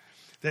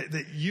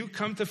 That you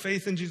come to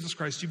faith in Jesus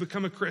Christ, you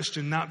become a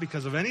Christian not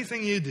because of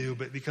anything you do,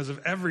 but because of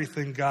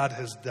everything God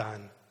has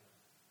done.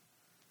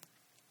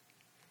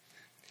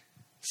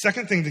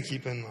 Second thing to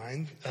keep in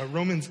mind,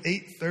 Romans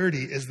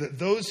 8:30, is that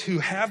those who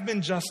have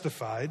been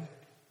justified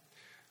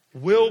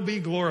will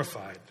be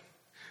glorified.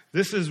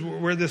 This is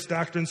where this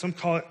doctrine, some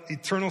call it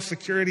eternal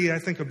security. I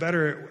think a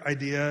better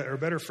idea or a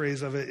better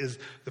phrase of it is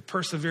the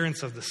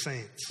perseverance of the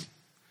saints.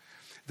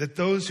 That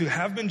those who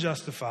have been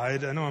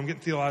justified, I know I'm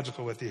getting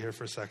theological with you here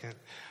for a second,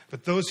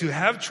 but those who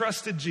have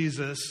trusted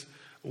Jesus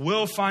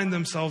will find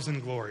themselves in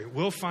glory,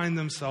 will find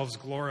themselves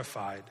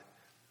glorified.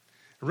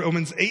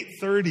 Romans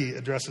 8:30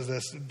 addresses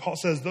this. Paul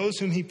says, those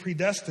whom he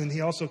predestined,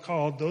 he also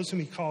called. Those whom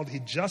he called, he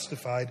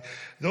justified.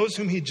 Those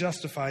whom he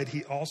justified,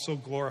 he also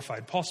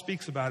glorified. Paul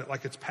speaks about it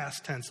like it's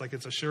past tense, like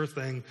it's a sure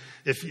thing.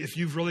 If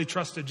you've really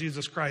trusted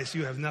Jesus Christ,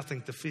 you have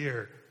nothing to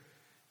fear.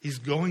 He's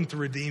going to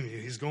redeem you.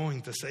 He's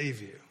going to save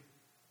you.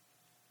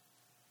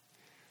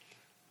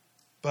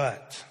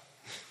 But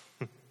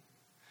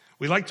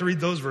we like to read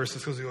those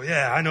verses because we go,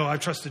 yeah, I know, I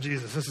trusted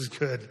Jesus. This is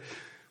good.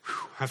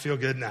 Whew, I feel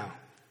good now.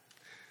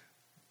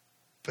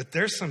 But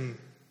there's some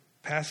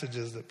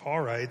passages that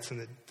Paul writes and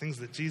the things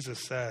that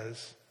Jesus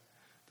says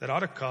that ought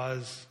to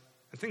cause,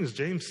 and things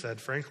James said,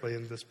 frankly,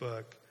 in this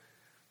book,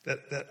 that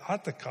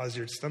ought to cause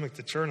your stomach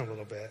to churn a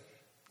little bit.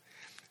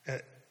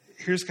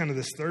 Here's kind of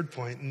this third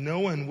point. No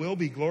one will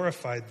be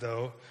glorified,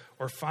 though,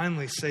 or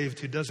finally saved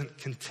who doesn't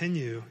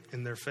continue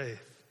in their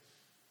faith.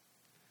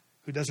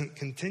 Who doesn't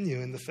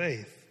continue in the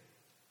faith.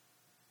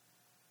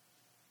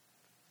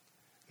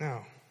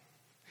 Now,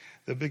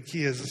 the big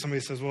key is that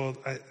somebody says, well,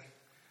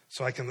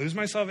 so I can lose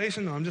my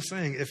salvation? No, I'm just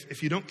saying,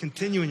 if you don't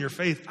continue in your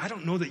faith, I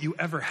don't know that you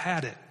ever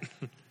had it.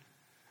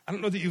 I don't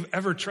know that you've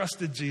ever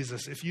trusted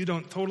Jesus if you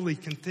don't totally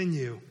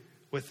continue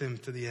with him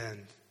to the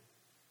end.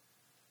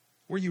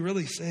 Were you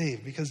really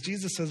saved? Because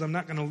Jesus says, I'm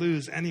not going to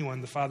lose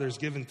anyone the Father's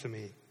given to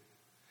me.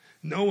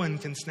 No one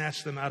can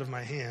snatch them out of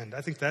my hand.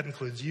 I think that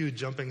includes you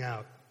jumping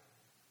out.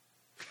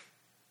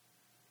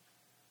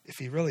 If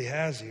he really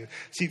has you.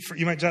 See,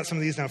 you might jot some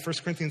of these down. 1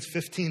 Corinthians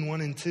 15,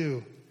 1 and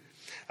 2.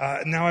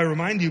 Now I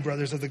remind you,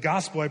 brothers, of the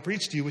gospel I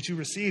preached to you, which you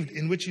received,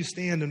 in which you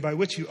stand, and by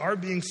which you are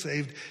being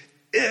saved,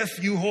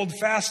 if you hold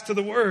fast to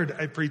the word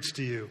I preached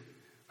to you,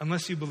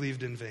 unless you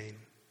believed in vain.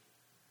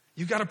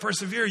 You got to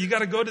persevere. You got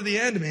to go to the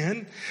end,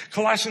 man.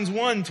 Colossians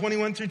 1,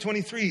 21 through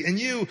 23. And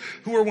you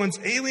who were once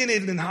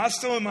alienated and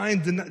hostile in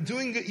mind,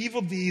 doing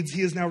evil deeds,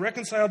 he is now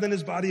reconciled in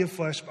his body of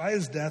flesh by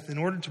his death in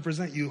order to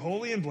present you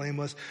holy and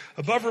blameless,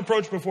 above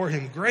reproach before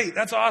him. Great.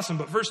 That's awesome.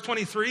 But verse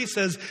 23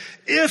 says,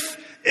 if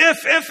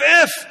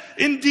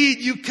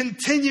indeed you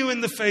continue in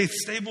the faith,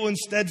 stable and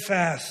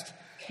steadfast,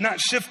 not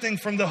shifting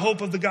from the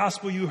hope of the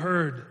gospel you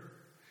heard.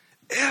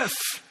 I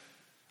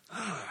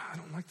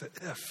don't like the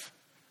if.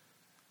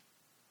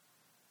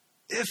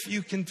 If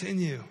you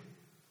continue,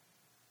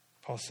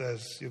 Paul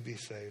says, you'll be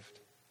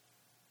saved.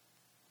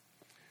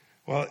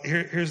 Well,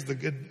 here's the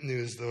good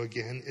news, though,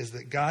 again, is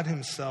that God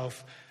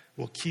himself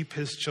will keep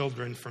his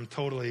children from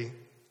totally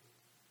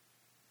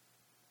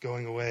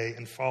going away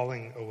and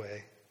falling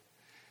away.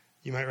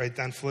 You might write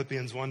down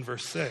Philippians 1,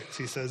 verse 6.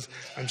 He says,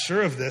 I'm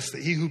sure of this,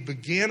 that he who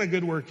began a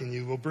good work in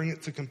you will bring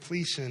it to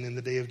completion in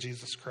the day of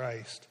Jesus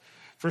Christ.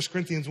 1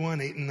 Corinthians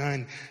 1, 8 and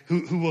 9,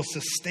 who will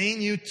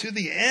sustain you to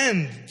the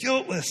end,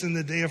 guiltless in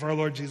the day of our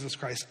Lord Jesus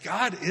Christ.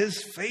 God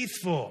is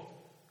faithful.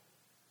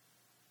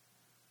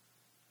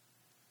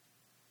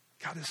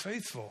 God is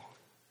faithful.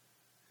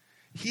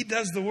 He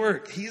does the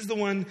work. He's the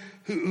one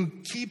who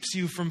keeps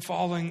you from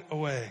falling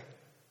away.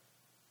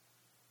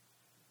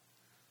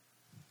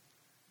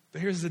 But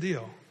here's the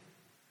deal.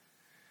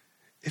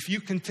 If you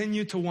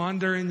continue to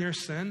wander in your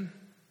sin,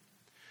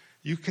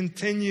 you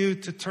continue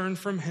to turn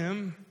from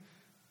him,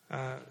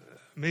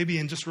 maybe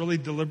in just really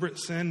deliberate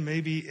sin,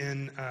 maybe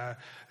in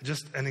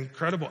just an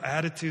incredible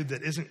attitude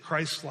that isn't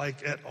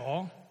Christ-like at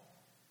all.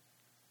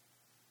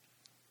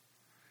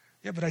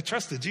 Yeah, but I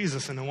trusted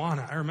Jesus in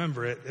Awana. I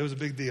remember it. It was a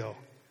big deal.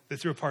 They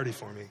threw a party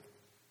for me.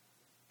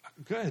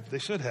 Good, they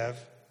should have.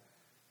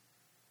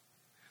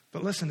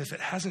 But listen, if it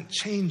hasn't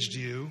changed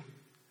you,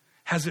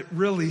 has it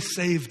really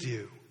saved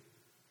you?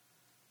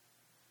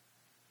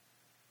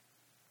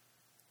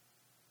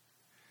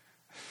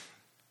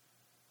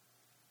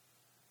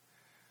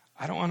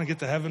 I don't want to get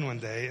to heaven one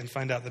day and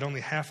find out that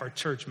only half our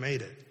church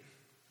made it.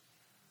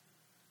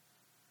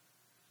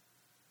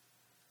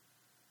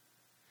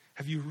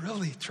 Have you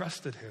really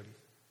trusted him?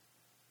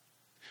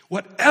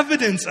 What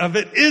evidence of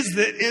it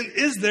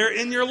is there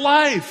in your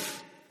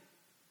life?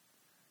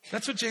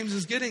 That's what James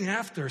is getting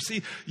after.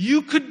 See,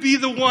 you could be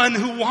the one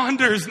who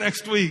wanders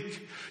next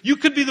week. You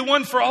could be the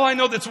one, for all I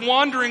know, that's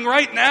wandering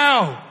right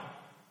now.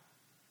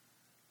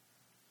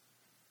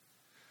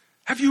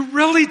 Have you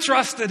really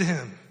trusted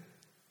him?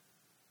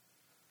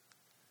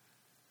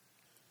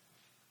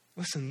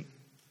 Listen,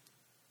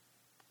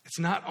 it's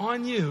not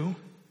on you.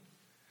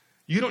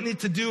 You don't need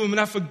to do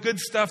enough of good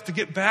stuff to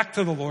get back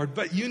to the Lord,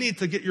 but you need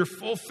to get your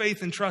full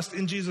faith and trust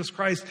in Jesus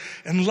Christ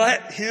and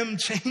let him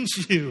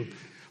change you.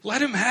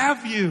 Let him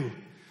have you.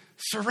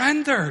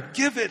 Surrender.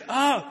 Give it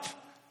up.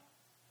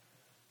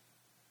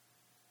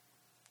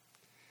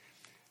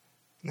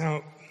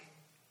 Now,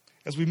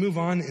 as we move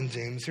on in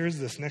James, here's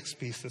this next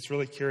piece that's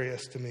really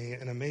curious to me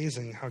and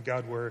amazing how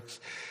God works,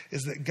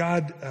 is that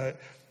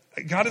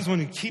God is one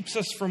who keeps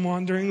us from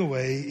wandering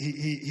away.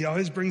 He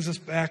always brings us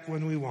back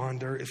when we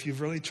wander, if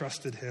you've really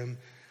trusted him.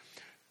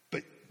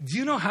 But do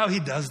you know how he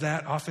does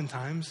that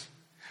oftentimes?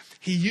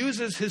 He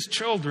uses his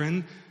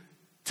children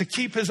to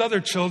keep his other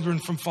children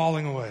from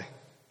falling away.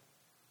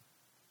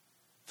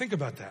 Think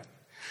about that.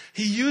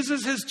 He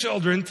uses his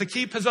children to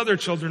keep his other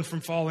children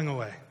from falling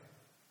away.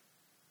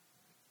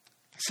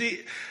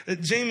 See,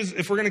 James,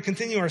 if we're going to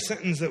continue our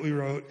sentence that we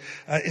wrote,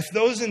 if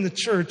those in the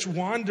church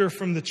wander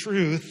from the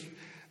truth,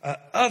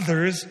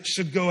 others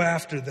should go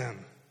after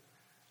them.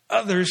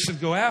 Others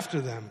should go after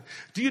them.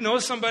 Do you know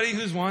somebody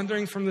who's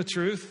wandering from the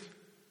truth?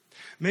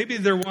 Maybe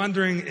they're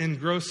wandering in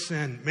gross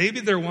sin.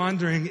 Maybe they're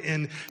wandering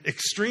in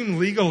extreme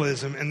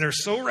legalism, and they're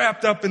so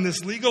wrapped up in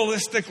this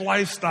legalistic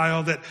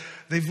lifestyle that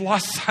they've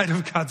lost sight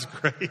of God's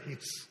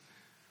grace.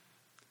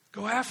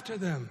 Go after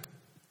them.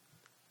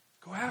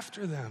 Go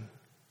after them.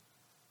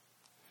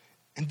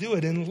 And do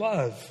it in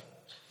love.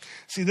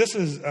 See, this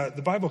is,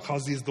 the Bible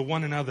calls these the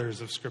one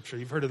another's of Scripture.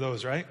 You've heard of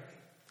those, right?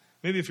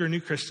 Maybe if you're a new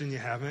Christian, you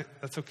haven't.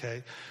 That's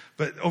okay.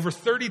 But over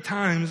 30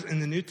 times in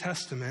the New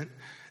Testament,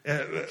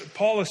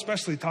 Paul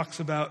especially talks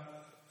about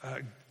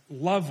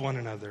love one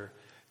another,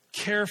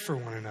 care for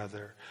one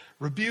another,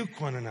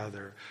 rebuke one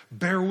another,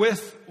 bear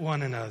with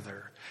one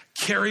another,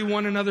 carry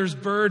one another's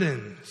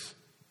burdens.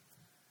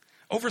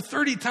 Over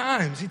 30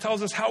 times, he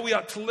tells us how we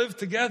ought to live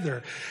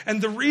together. And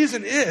the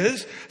reason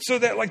is so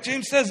that, like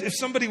James says, if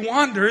somebody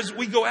wanders,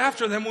 we go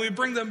after them and we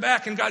bring them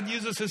back, and God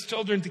uses his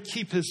children to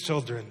keep his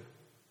children.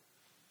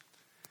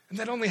 And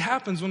that only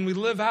happens when we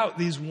live out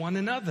these one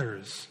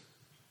another's.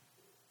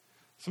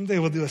 Someday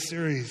we'll do a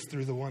series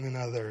through the one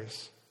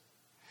another's.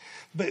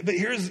 But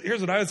here's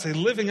what I would say.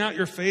 Living out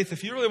your faith,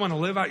 if you really want to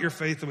live out your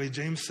faith the way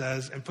James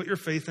says and put your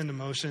faith into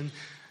motion,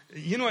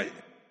 you know what?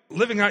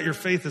 Living out your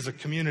faith is a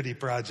community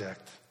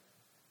project.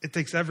 It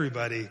takes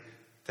everybody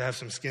to have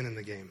some skin in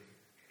the game.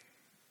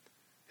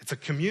 It's a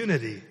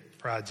community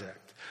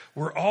project.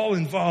 We're all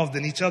involved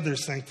in each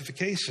other's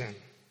sanctification.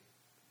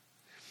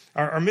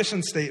 Our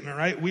mission statement,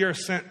 right? We are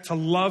sent to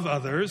love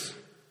others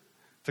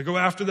to go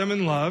after them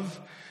in love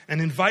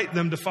and invite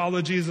them to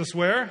follow Jesus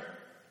where?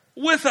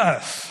 With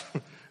us.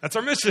 That's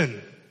our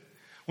mission.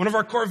 One of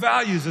our core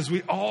values is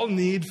we all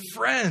need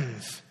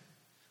friends.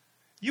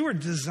 You were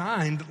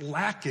designed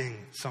lacking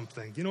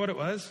something. Do you know what it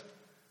was?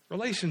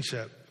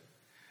 Relationship.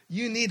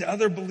 You need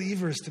other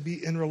believers to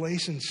be in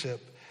relationship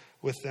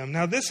with them.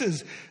 Now, this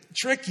is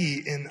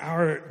tricky in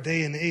our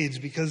day and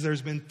age because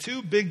there's been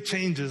two big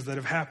changes that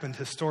have happened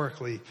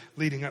historically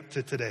leading up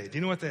to today. Do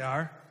you know what they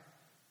are?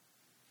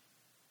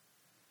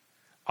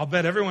 I'll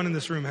bet everyone in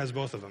this room has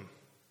both of them.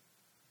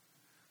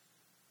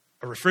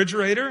 A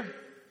refrigerator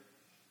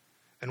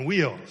and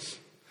wheels.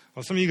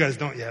 Well, some of you guys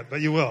don't yet,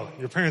 but you will.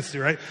 Your parents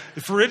do, right?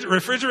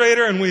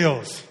 Refrigerator and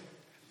wheels.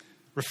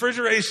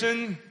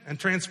 Refrigeration and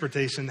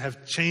transportation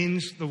have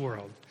changed the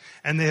world,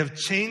 and they have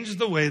changed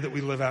the way that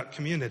we live out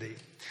community.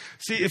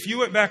 See, if you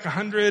went back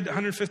 100,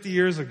 150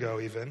 years ago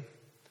even,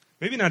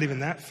 maybe not even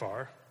that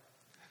far,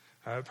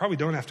 probably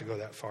don't have to go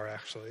that far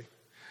actually,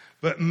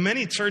 but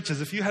many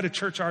churches, if you had a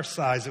church our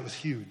size, it was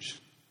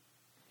huge.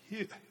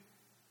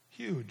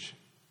 Huge.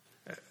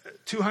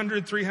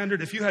 200,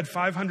 300, if you had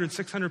 500,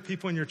 600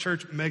 people in your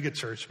church, mega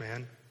church,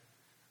 man.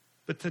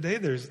 But today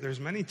there's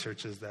many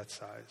churches that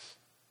size.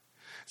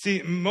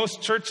 See,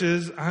 most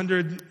churches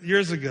 100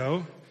 years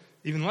ago,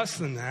 even less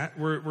than that,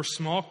 were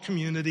small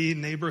community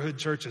neighborhood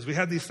churches. We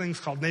had these things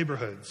called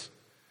neighborhoods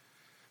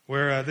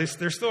where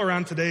they're still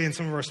around today in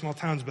some of our small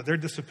towns, but they're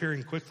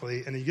disappearing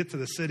quickly. And you get to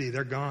the city,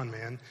 they're gone,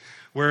 man.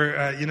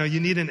 Where, you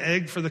need an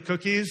egg for the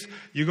cookies,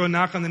 you go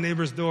knock on the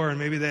neighbor's door and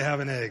maybe they have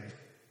an egg.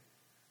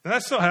 Now,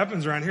 that still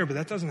happens around here, but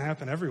that doesn't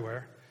happen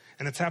everywhere.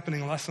 And it's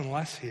happening less and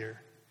less here.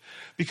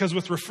 Because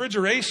with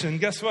refrigeration,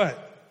 guess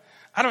what?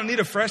 I don't need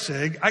a fresh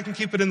egg. I can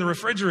keep it in the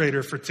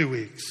refrigerator for 2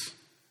 weeks.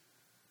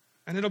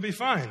 And it'll be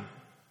fine.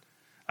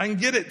 I can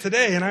get it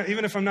today, and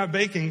even if I'm not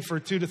baking for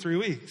 2 to 3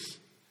 weeks.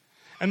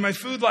 And my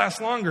food lasts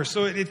longer,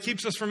 so it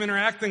keeps us from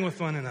interacting with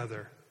one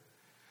another.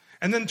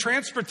 And then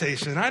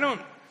transportation.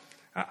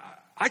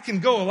 I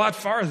can go a lot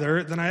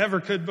farther than I ever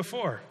could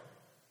before.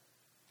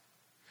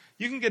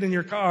 You can get in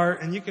your car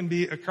and you can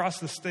be across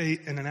the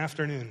state in an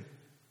afternoon.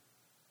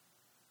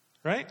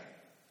 Right?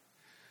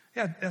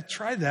 Yeah,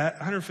 try that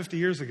 150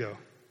 years ago.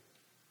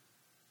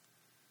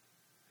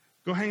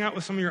 Go hang out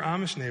with some of your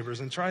Amish neighbors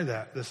and try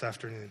that this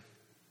afternoon.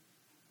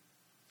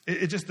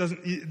 It just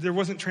doesn't, there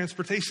wasn't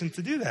transportation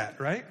to do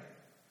that, right?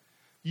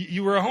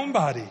 You were a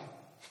homebody.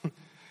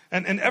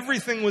 and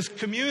everything was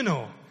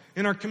communal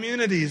in our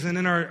communities and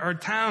in our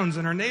towns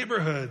and our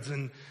neighborhoods.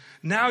 And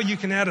now you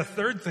can add a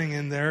third thing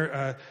in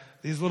there,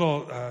 these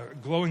little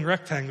glowing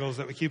rectangles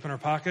that we keep in our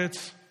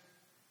pockets.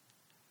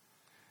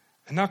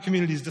 And now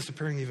community is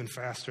disappearing even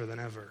faster than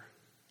ever.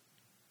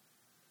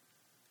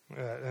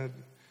 I've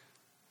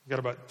got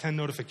about 10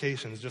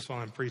 notifications just while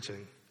I'm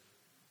preaching.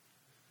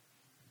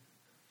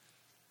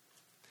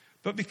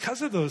 But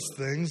because of those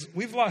things,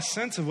 we've lost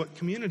sense of what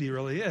community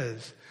really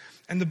is.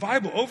 And the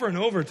Bible over and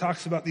over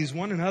talks about these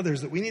one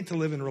another's, that we need to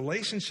live in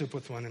relationship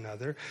with one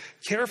another,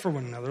 care for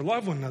one another,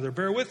 love one another,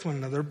 bear with one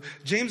another.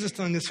 James is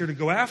telling us here to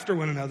go after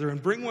one another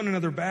and bring one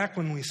another back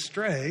when we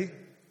stray.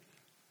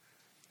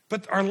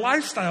 But our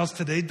lifestyles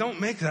today don't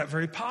make that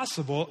very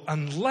possible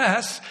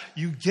unless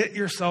you get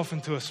yourself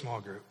into a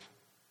small group.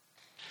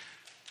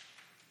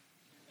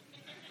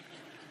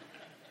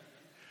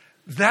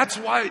 That's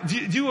why,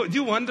 do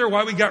you wonder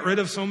why we got rid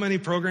of so many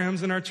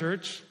programs in our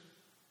church?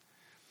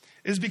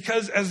 Is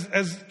because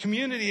as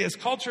community, as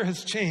culture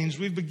has changed,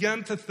 we've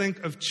begun to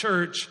think of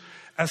church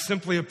as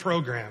simply a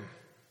program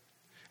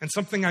and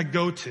something I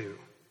go to,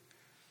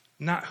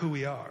 not who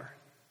we are.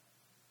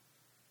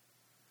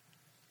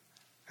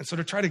 And so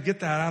to try to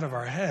get that out of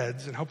our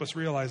heads and help us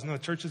realize, no,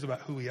 church is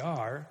about who we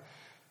are,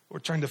 we're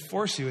trying to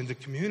force you into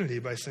community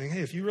by saying,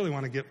 hey, if you really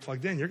want to get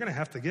plugged in, you're going to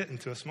have to get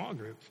into a small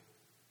group.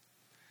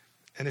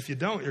 And if you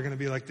don't, you're going to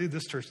be like, dude,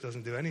 this church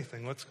doesn't do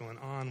anything. What's going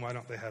on? Why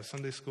don't they have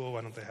Sunday school?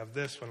 Why don't they have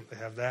this? Why don't they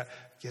have that?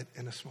 Get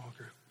in a small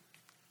group.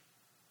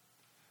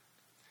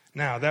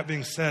 Now, that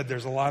being said,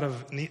 there's a lot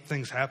of neat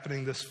things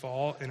happening this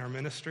fall in our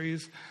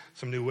ministries.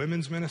 Some new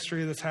women's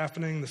ministry that's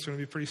happening. That's going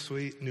to be pretty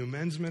sweet. New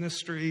men's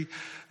ministry.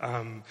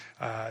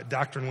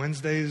 Doctrine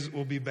Wednesdays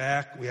will be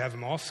back. We have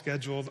them all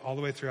scheduled all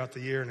the way throughout the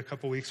year. In a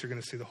couple weeks, you're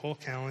going to see the whole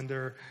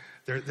calendar.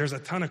 There's a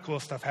ton of cool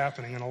stuff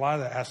happening, and a lot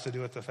of that has to do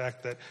with the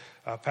fact that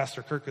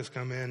Pastor Kirk has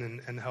come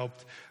in and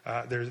helped.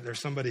 There's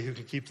somebody who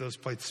can keep those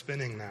plates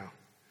spinning now,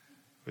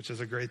 which is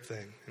a great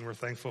thing, and we're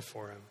thankful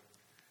for him.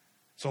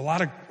 So a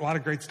lot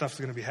of great stuff is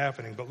going to be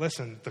happening. But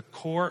listen, the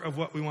core of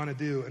what we want to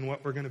do and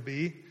what we're going to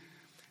be,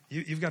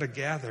 you've got to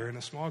gather in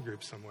a small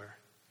group somewhere.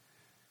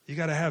 You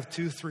got to have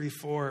 2, 3,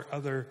 4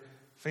 other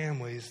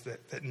families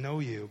that know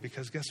you,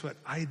 because guess what?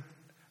 I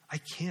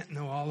can't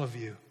know all of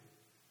you.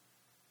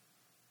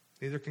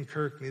 Neither can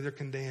Kirk, neither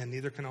can Dan,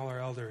 neither can all our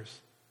elders.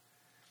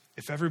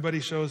 If everybody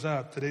shows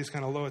up, today's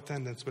kind of low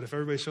attendance, but if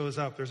everybody shows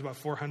up, there's about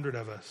 400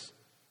 of us.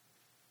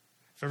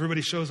 If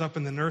everybody shows up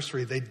in the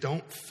nursery, they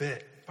don't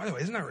fit. By the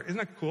way, isn't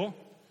that cool?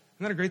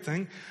 Isn't that a great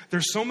thing?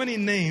 There's so many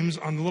names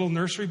on the little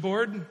nursery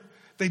board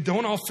they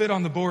don't all fit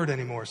on the board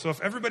anymore. So if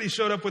everybody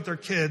showed up with their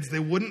kids, they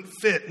wouldn't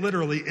fit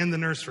literally in the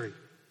nursery.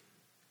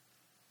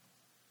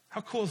 How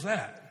cool is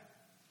that?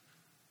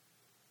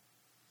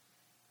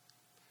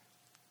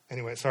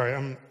 Anyway, sorry,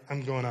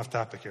 I'm going off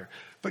topic here.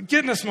 But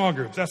get in a small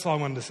group, that's all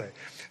I wanted to say.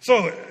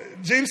 So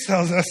James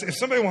tells us if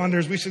somebody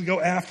wanders, we should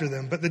go after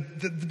them. But the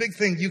big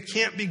thing, you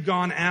can't be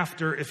gone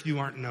after if you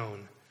aren't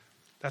known.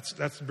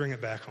 That's bring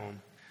it back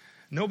home.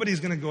 Nobody's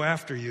going to go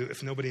after you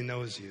if nobody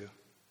knows you.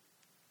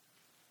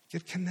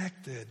 Get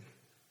connected.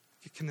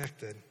 Get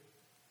connected.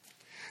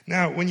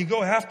 Now, when you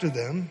go after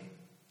them,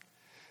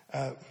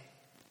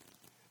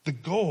 the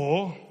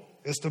goal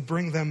is to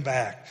bring them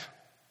back.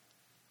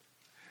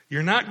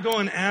 You're not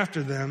going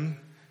after them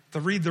to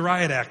read the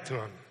riot act to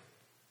them.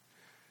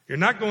 You're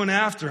not going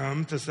after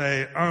them to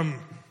say,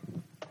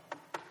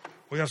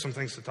 we have some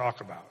things to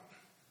talk about.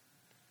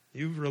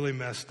 You've really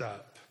messed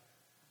up.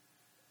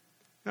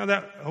 Now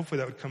hopefully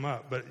that would come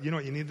up, but you know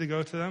what you need to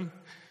go to them?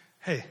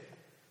 Hey,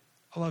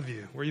 I love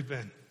you. Where you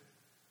been?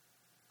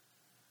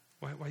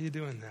 Why are you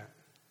doing that?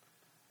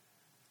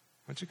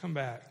 Why don't you come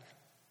back?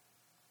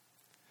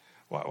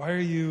 Why are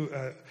you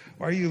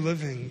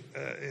living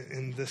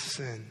in this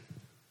sin?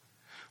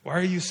 Why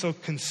are you so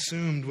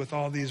consumed with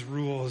all these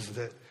rules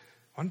that,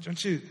 why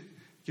don't you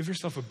give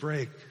yourself a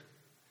break?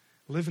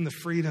 Live in the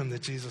freedom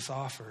that Jesus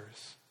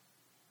offers.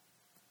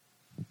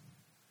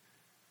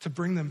 To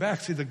bring them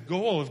back. See, the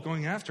goal of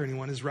going after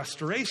anyone is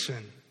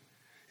restoration.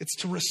 It's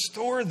to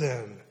restore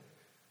them,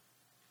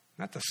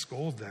 not to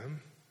scold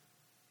them.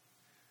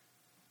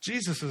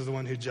 Jesus is the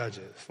one who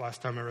judges,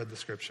 last time I read the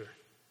scripture.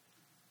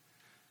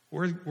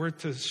 We're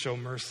to show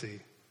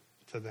mercy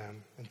to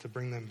them and to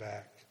bring them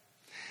back.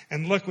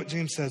 And look what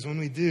James says, when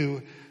we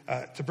do,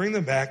 to bring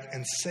them back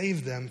and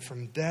save them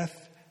from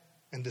death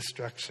and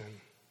destruction.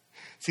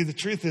 See, the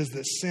truth is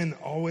that sin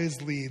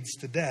always leads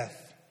to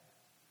death.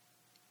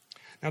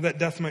 Now, that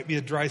death might be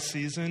a dry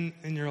season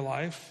in your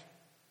life.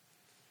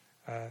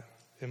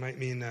 It might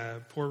mean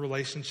poor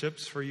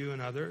relationships for you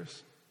and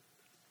others.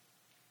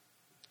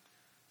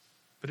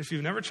 But if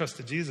you've never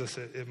trusted Jesus,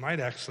 it might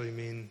actually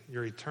mean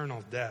your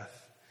eternal death.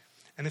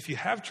 And if you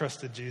have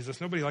trusted Jesus,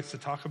 nobody likes to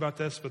talk about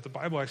this, but the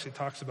Bible actually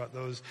talks about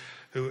those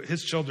who,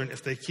 his children,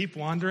 if they keep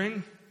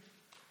wandering,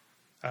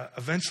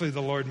 eventually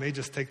the Lord may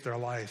just take their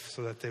life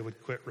so that they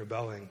would quit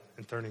rebelling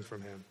and turning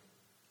from him.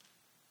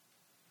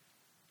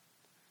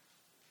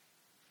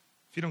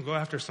 If you don't go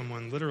after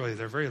someone, literally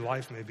their very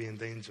life may be in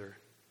danger.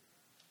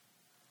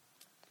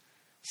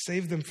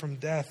 Save them from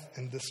death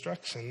and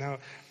destruction. Now,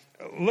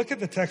 look at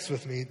the text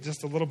with me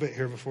just a little bit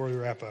here before we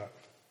wrap up.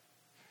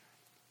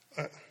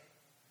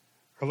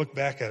 Or look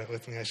back at it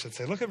with me, I should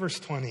say. Look at verse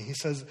 20. He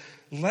says,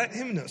 let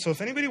him know. So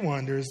if anybody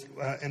wanders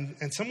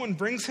and someone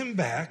brings him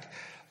back,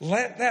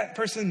 let that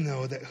person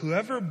know that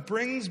whoever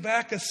brings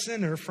back a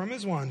sinner from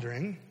his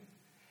wandering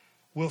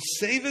will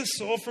save his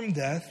soul from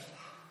death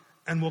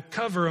and will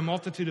cover a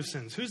multitude of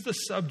sins. Who's the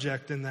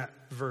subject in that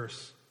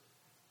verse?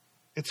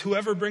 It's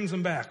whoever brings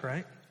them back,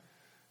 right?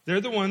 They're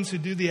the ones who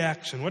do the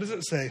action. What does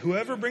it say?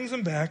 Whoever brings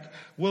him back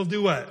will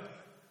do what?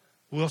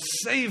 Will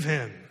save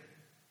him.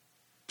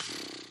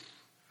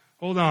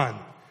 Hold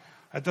on.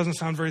 That doesn't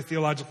sound very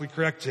theologically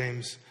correct,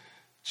 James.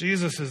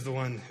 Jesus is the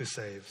one who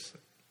saves.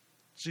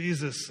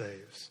 Jesus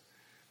saves.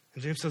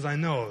 And James says, I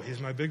know, he's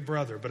my big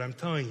brother, but I'm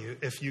telling you,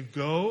 if you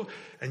go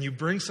and you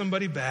bring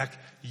somebody back,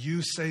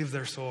 you save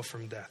their soul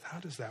from death. How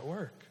does that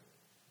work?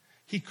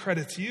 He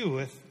credits you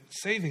with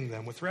saving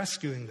them, with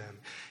rescuing them.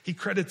 He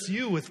credits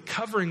you with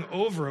covering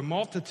over a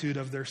multitude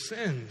of their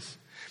sins,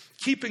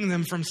 keeping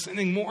them from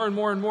sinning more and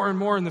more and more and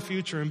more in the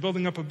future and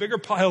building up a bigger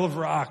pile of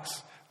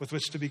rocks with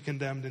which to be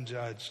condemned and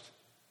judged.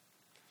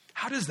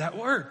 How does that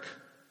work?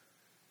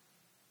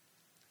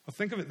 Well,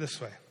 think of it this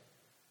way.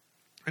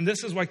 And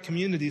this is why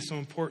community is so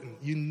important.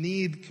 You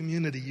need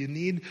community. You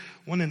need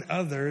one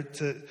another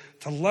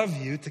to love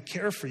you, to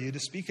care for you, to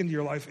speak into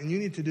your life, and you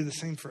need to do the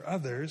same for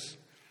others.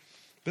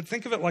 But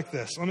think of it like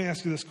this. Let me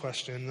ask you this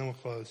question, and then we'll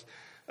close.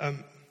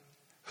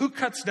 What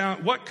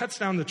cuts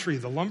down the tree,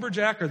 the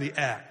lumberjack or the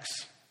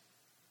axe?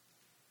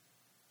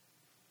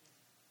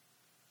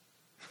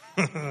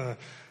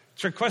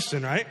 Trick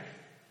question, right? I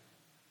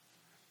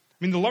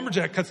mean, the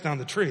lumberjack cuts down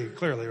the tree,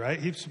 clearly, right?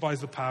 He supplies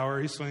the power,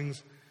 he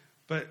swings.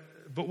 But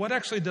what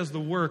actually does the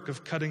work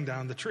of cutting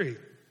down the tree?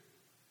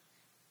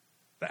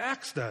 The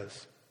axe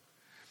does.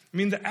 I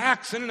mean, the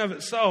axe in and of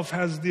itself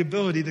has the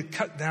ability to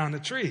cut down a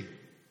tree.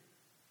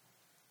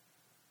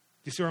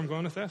 You see where I'm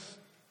going with this?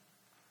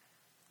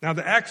 Now,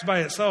 the axe by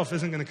itself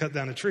isn't going to cut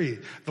down a tree.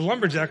 The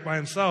lumberjack by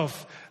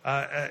himself,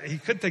 he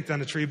could take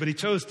down a tree, but he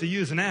chose to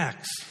use an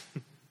axe.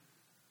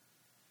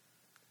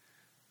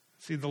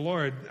 See, the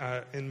Lord,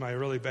 in my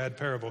really bad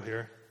parable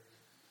here,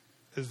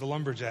 is the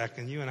lumberjack,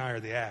 and you and I are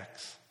the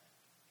axe.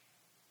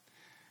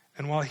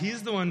 And while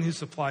he's the one who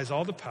supplies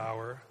all the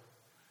power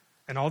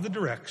and all the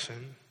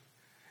direction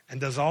and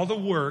does all the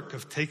work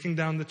of taking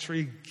down the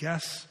tree,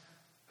 guess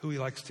who he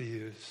likes to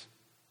use?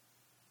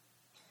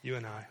 You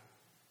and I.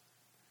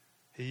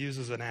 He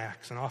uses an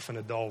axe, and often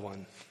a dull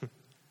one.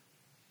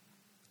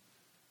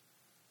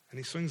 and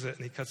he swings it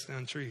and he cuts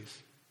down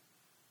trees.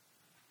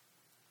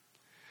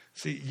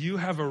 See, you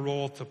have a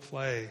role to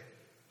play,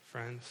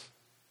 friends,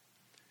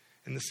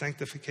 in the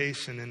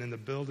sanctification and in the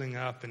building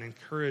up and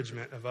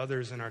encouragement of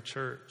others in our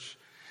church.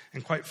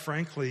 And quite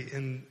frankly,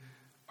 in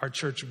our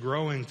church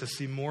growing to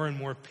see more and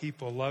more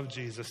people love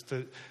Jesus,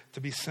 to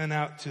be sent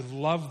out to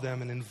love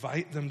them and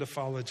invite them to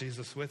follow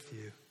Jesus with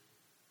you.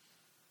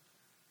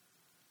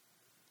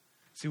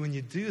 See, when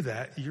you do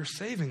that, you're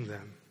saving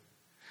them.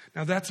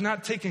 Now, that's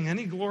not taking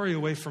any glory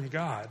away from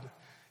God.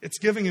 It's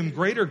giving him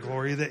greater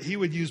glory that he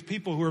would use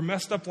people who are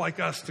messed up like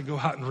us to go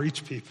out and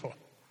reach people.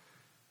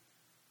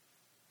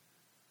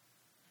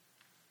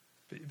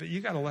 But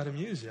you got to let him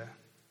use you.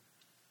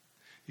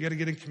 You got to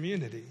get in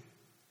community.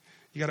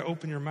 You got to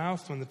open your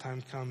mouth when the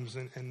time comes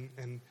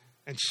and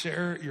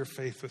share your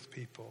faith with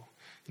people.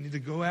 You need to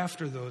go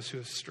after those who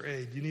have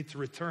strayed. You need to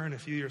return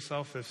if you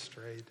yourself have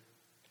strayed.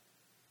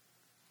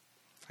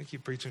 I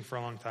keep preaching for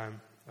a long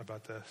time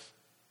about this.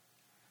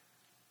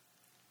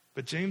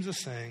 But James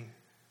is saying,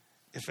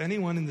 if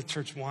anyone in the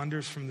church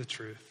wanders from the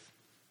truth,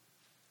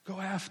 go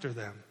after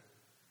them.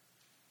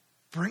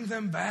 Bring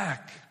them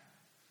back.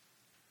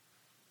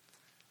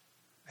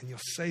 And you'll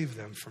save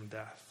them from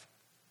death.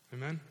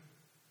 Amen?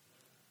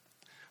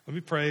 Let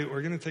me pray.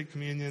 We're going to take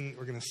communion.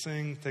 We're going to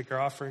sing, take our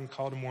offering,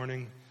 call to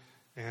morning,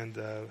 and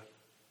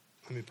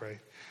let me pray.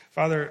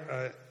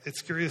 Father,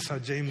 it's curious how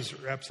James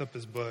wraps up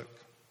his book,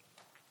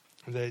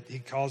 that he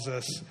calls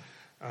us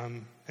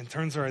and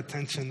turns our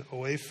attention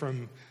away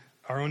from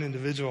our own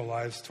individual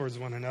lives towards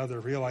one another,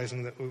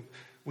 realizing that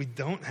we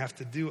don't have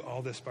to do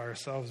all this by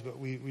ourselves, but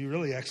we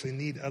really actually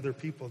need other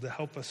people to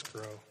help us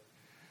grow,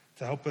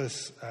 to help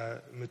us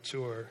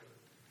mature.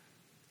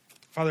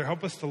 Father,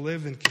 help us to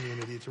live in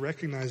community, to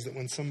recognize that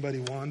when somebody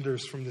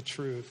wanders from the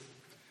truth,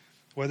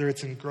 whether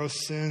it's in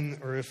gross sin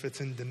or if it's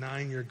in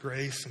denying your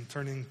grace and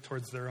turning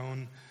towards their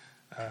own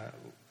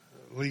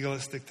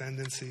legalistic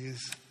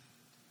tendencies,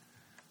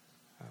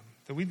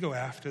 that we'd go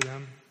after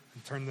them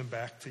and turn them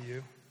back to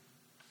you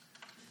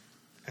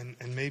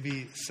and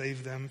maybe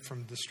save them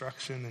from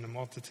destruction and a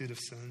multitude of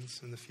sins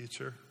in the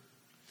future.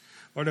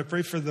 Lord, I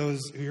pray for those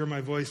who hear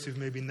my voice who've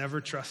maybe never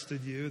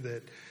trusted you,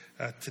 that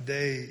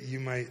today you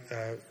might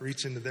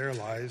reach into their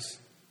lives.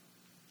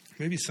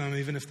 Maybe some,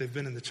 even if they've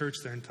been in the church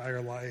their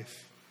entire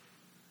life.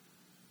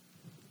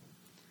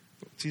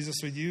 Jesus,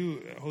 would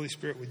you, Holy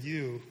Spirit, would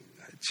you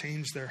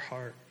change their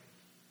heart?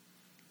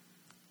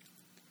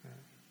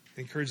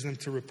 Encourage them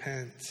to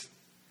repent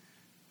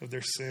of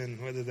their sin,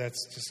 whether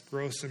that's just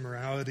gross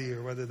immorality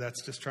or whether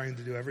that's just trying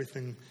to do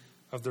everything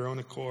of their own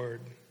accord,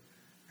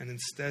 and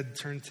instead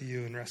turn to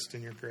you and rest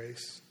in your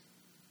grace.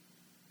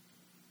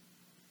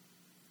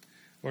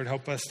 Lord,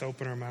 help us to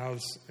open our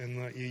mouths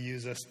and let you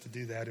use us to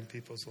do that in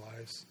people's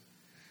lives.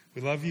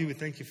 We love you. We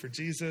thank you for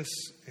Jesus,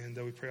 and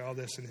we pray all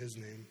this in his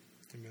name.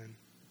 Amen.